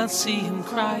will not see him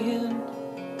crying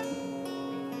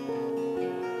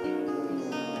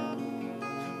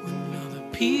when other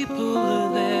people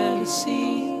are there to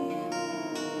see.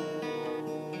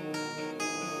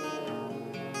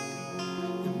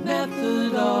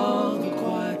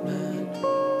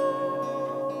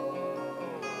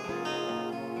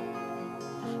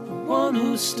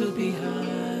 who stood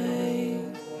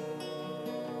behind,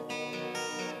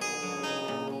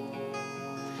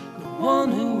 the one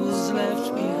who was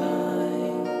left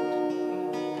behind,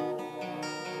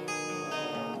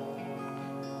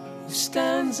 who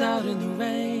stands out in the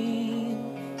rain.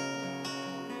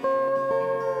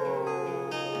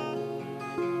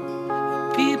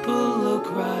 People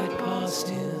look right past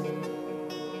him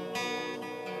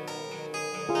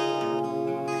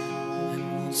and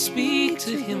won't speak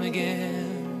to him again.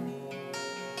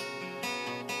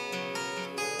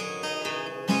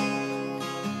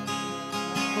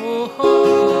 Oh, oh,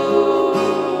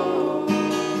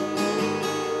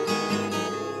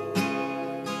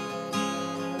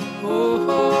 oh,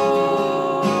 oh.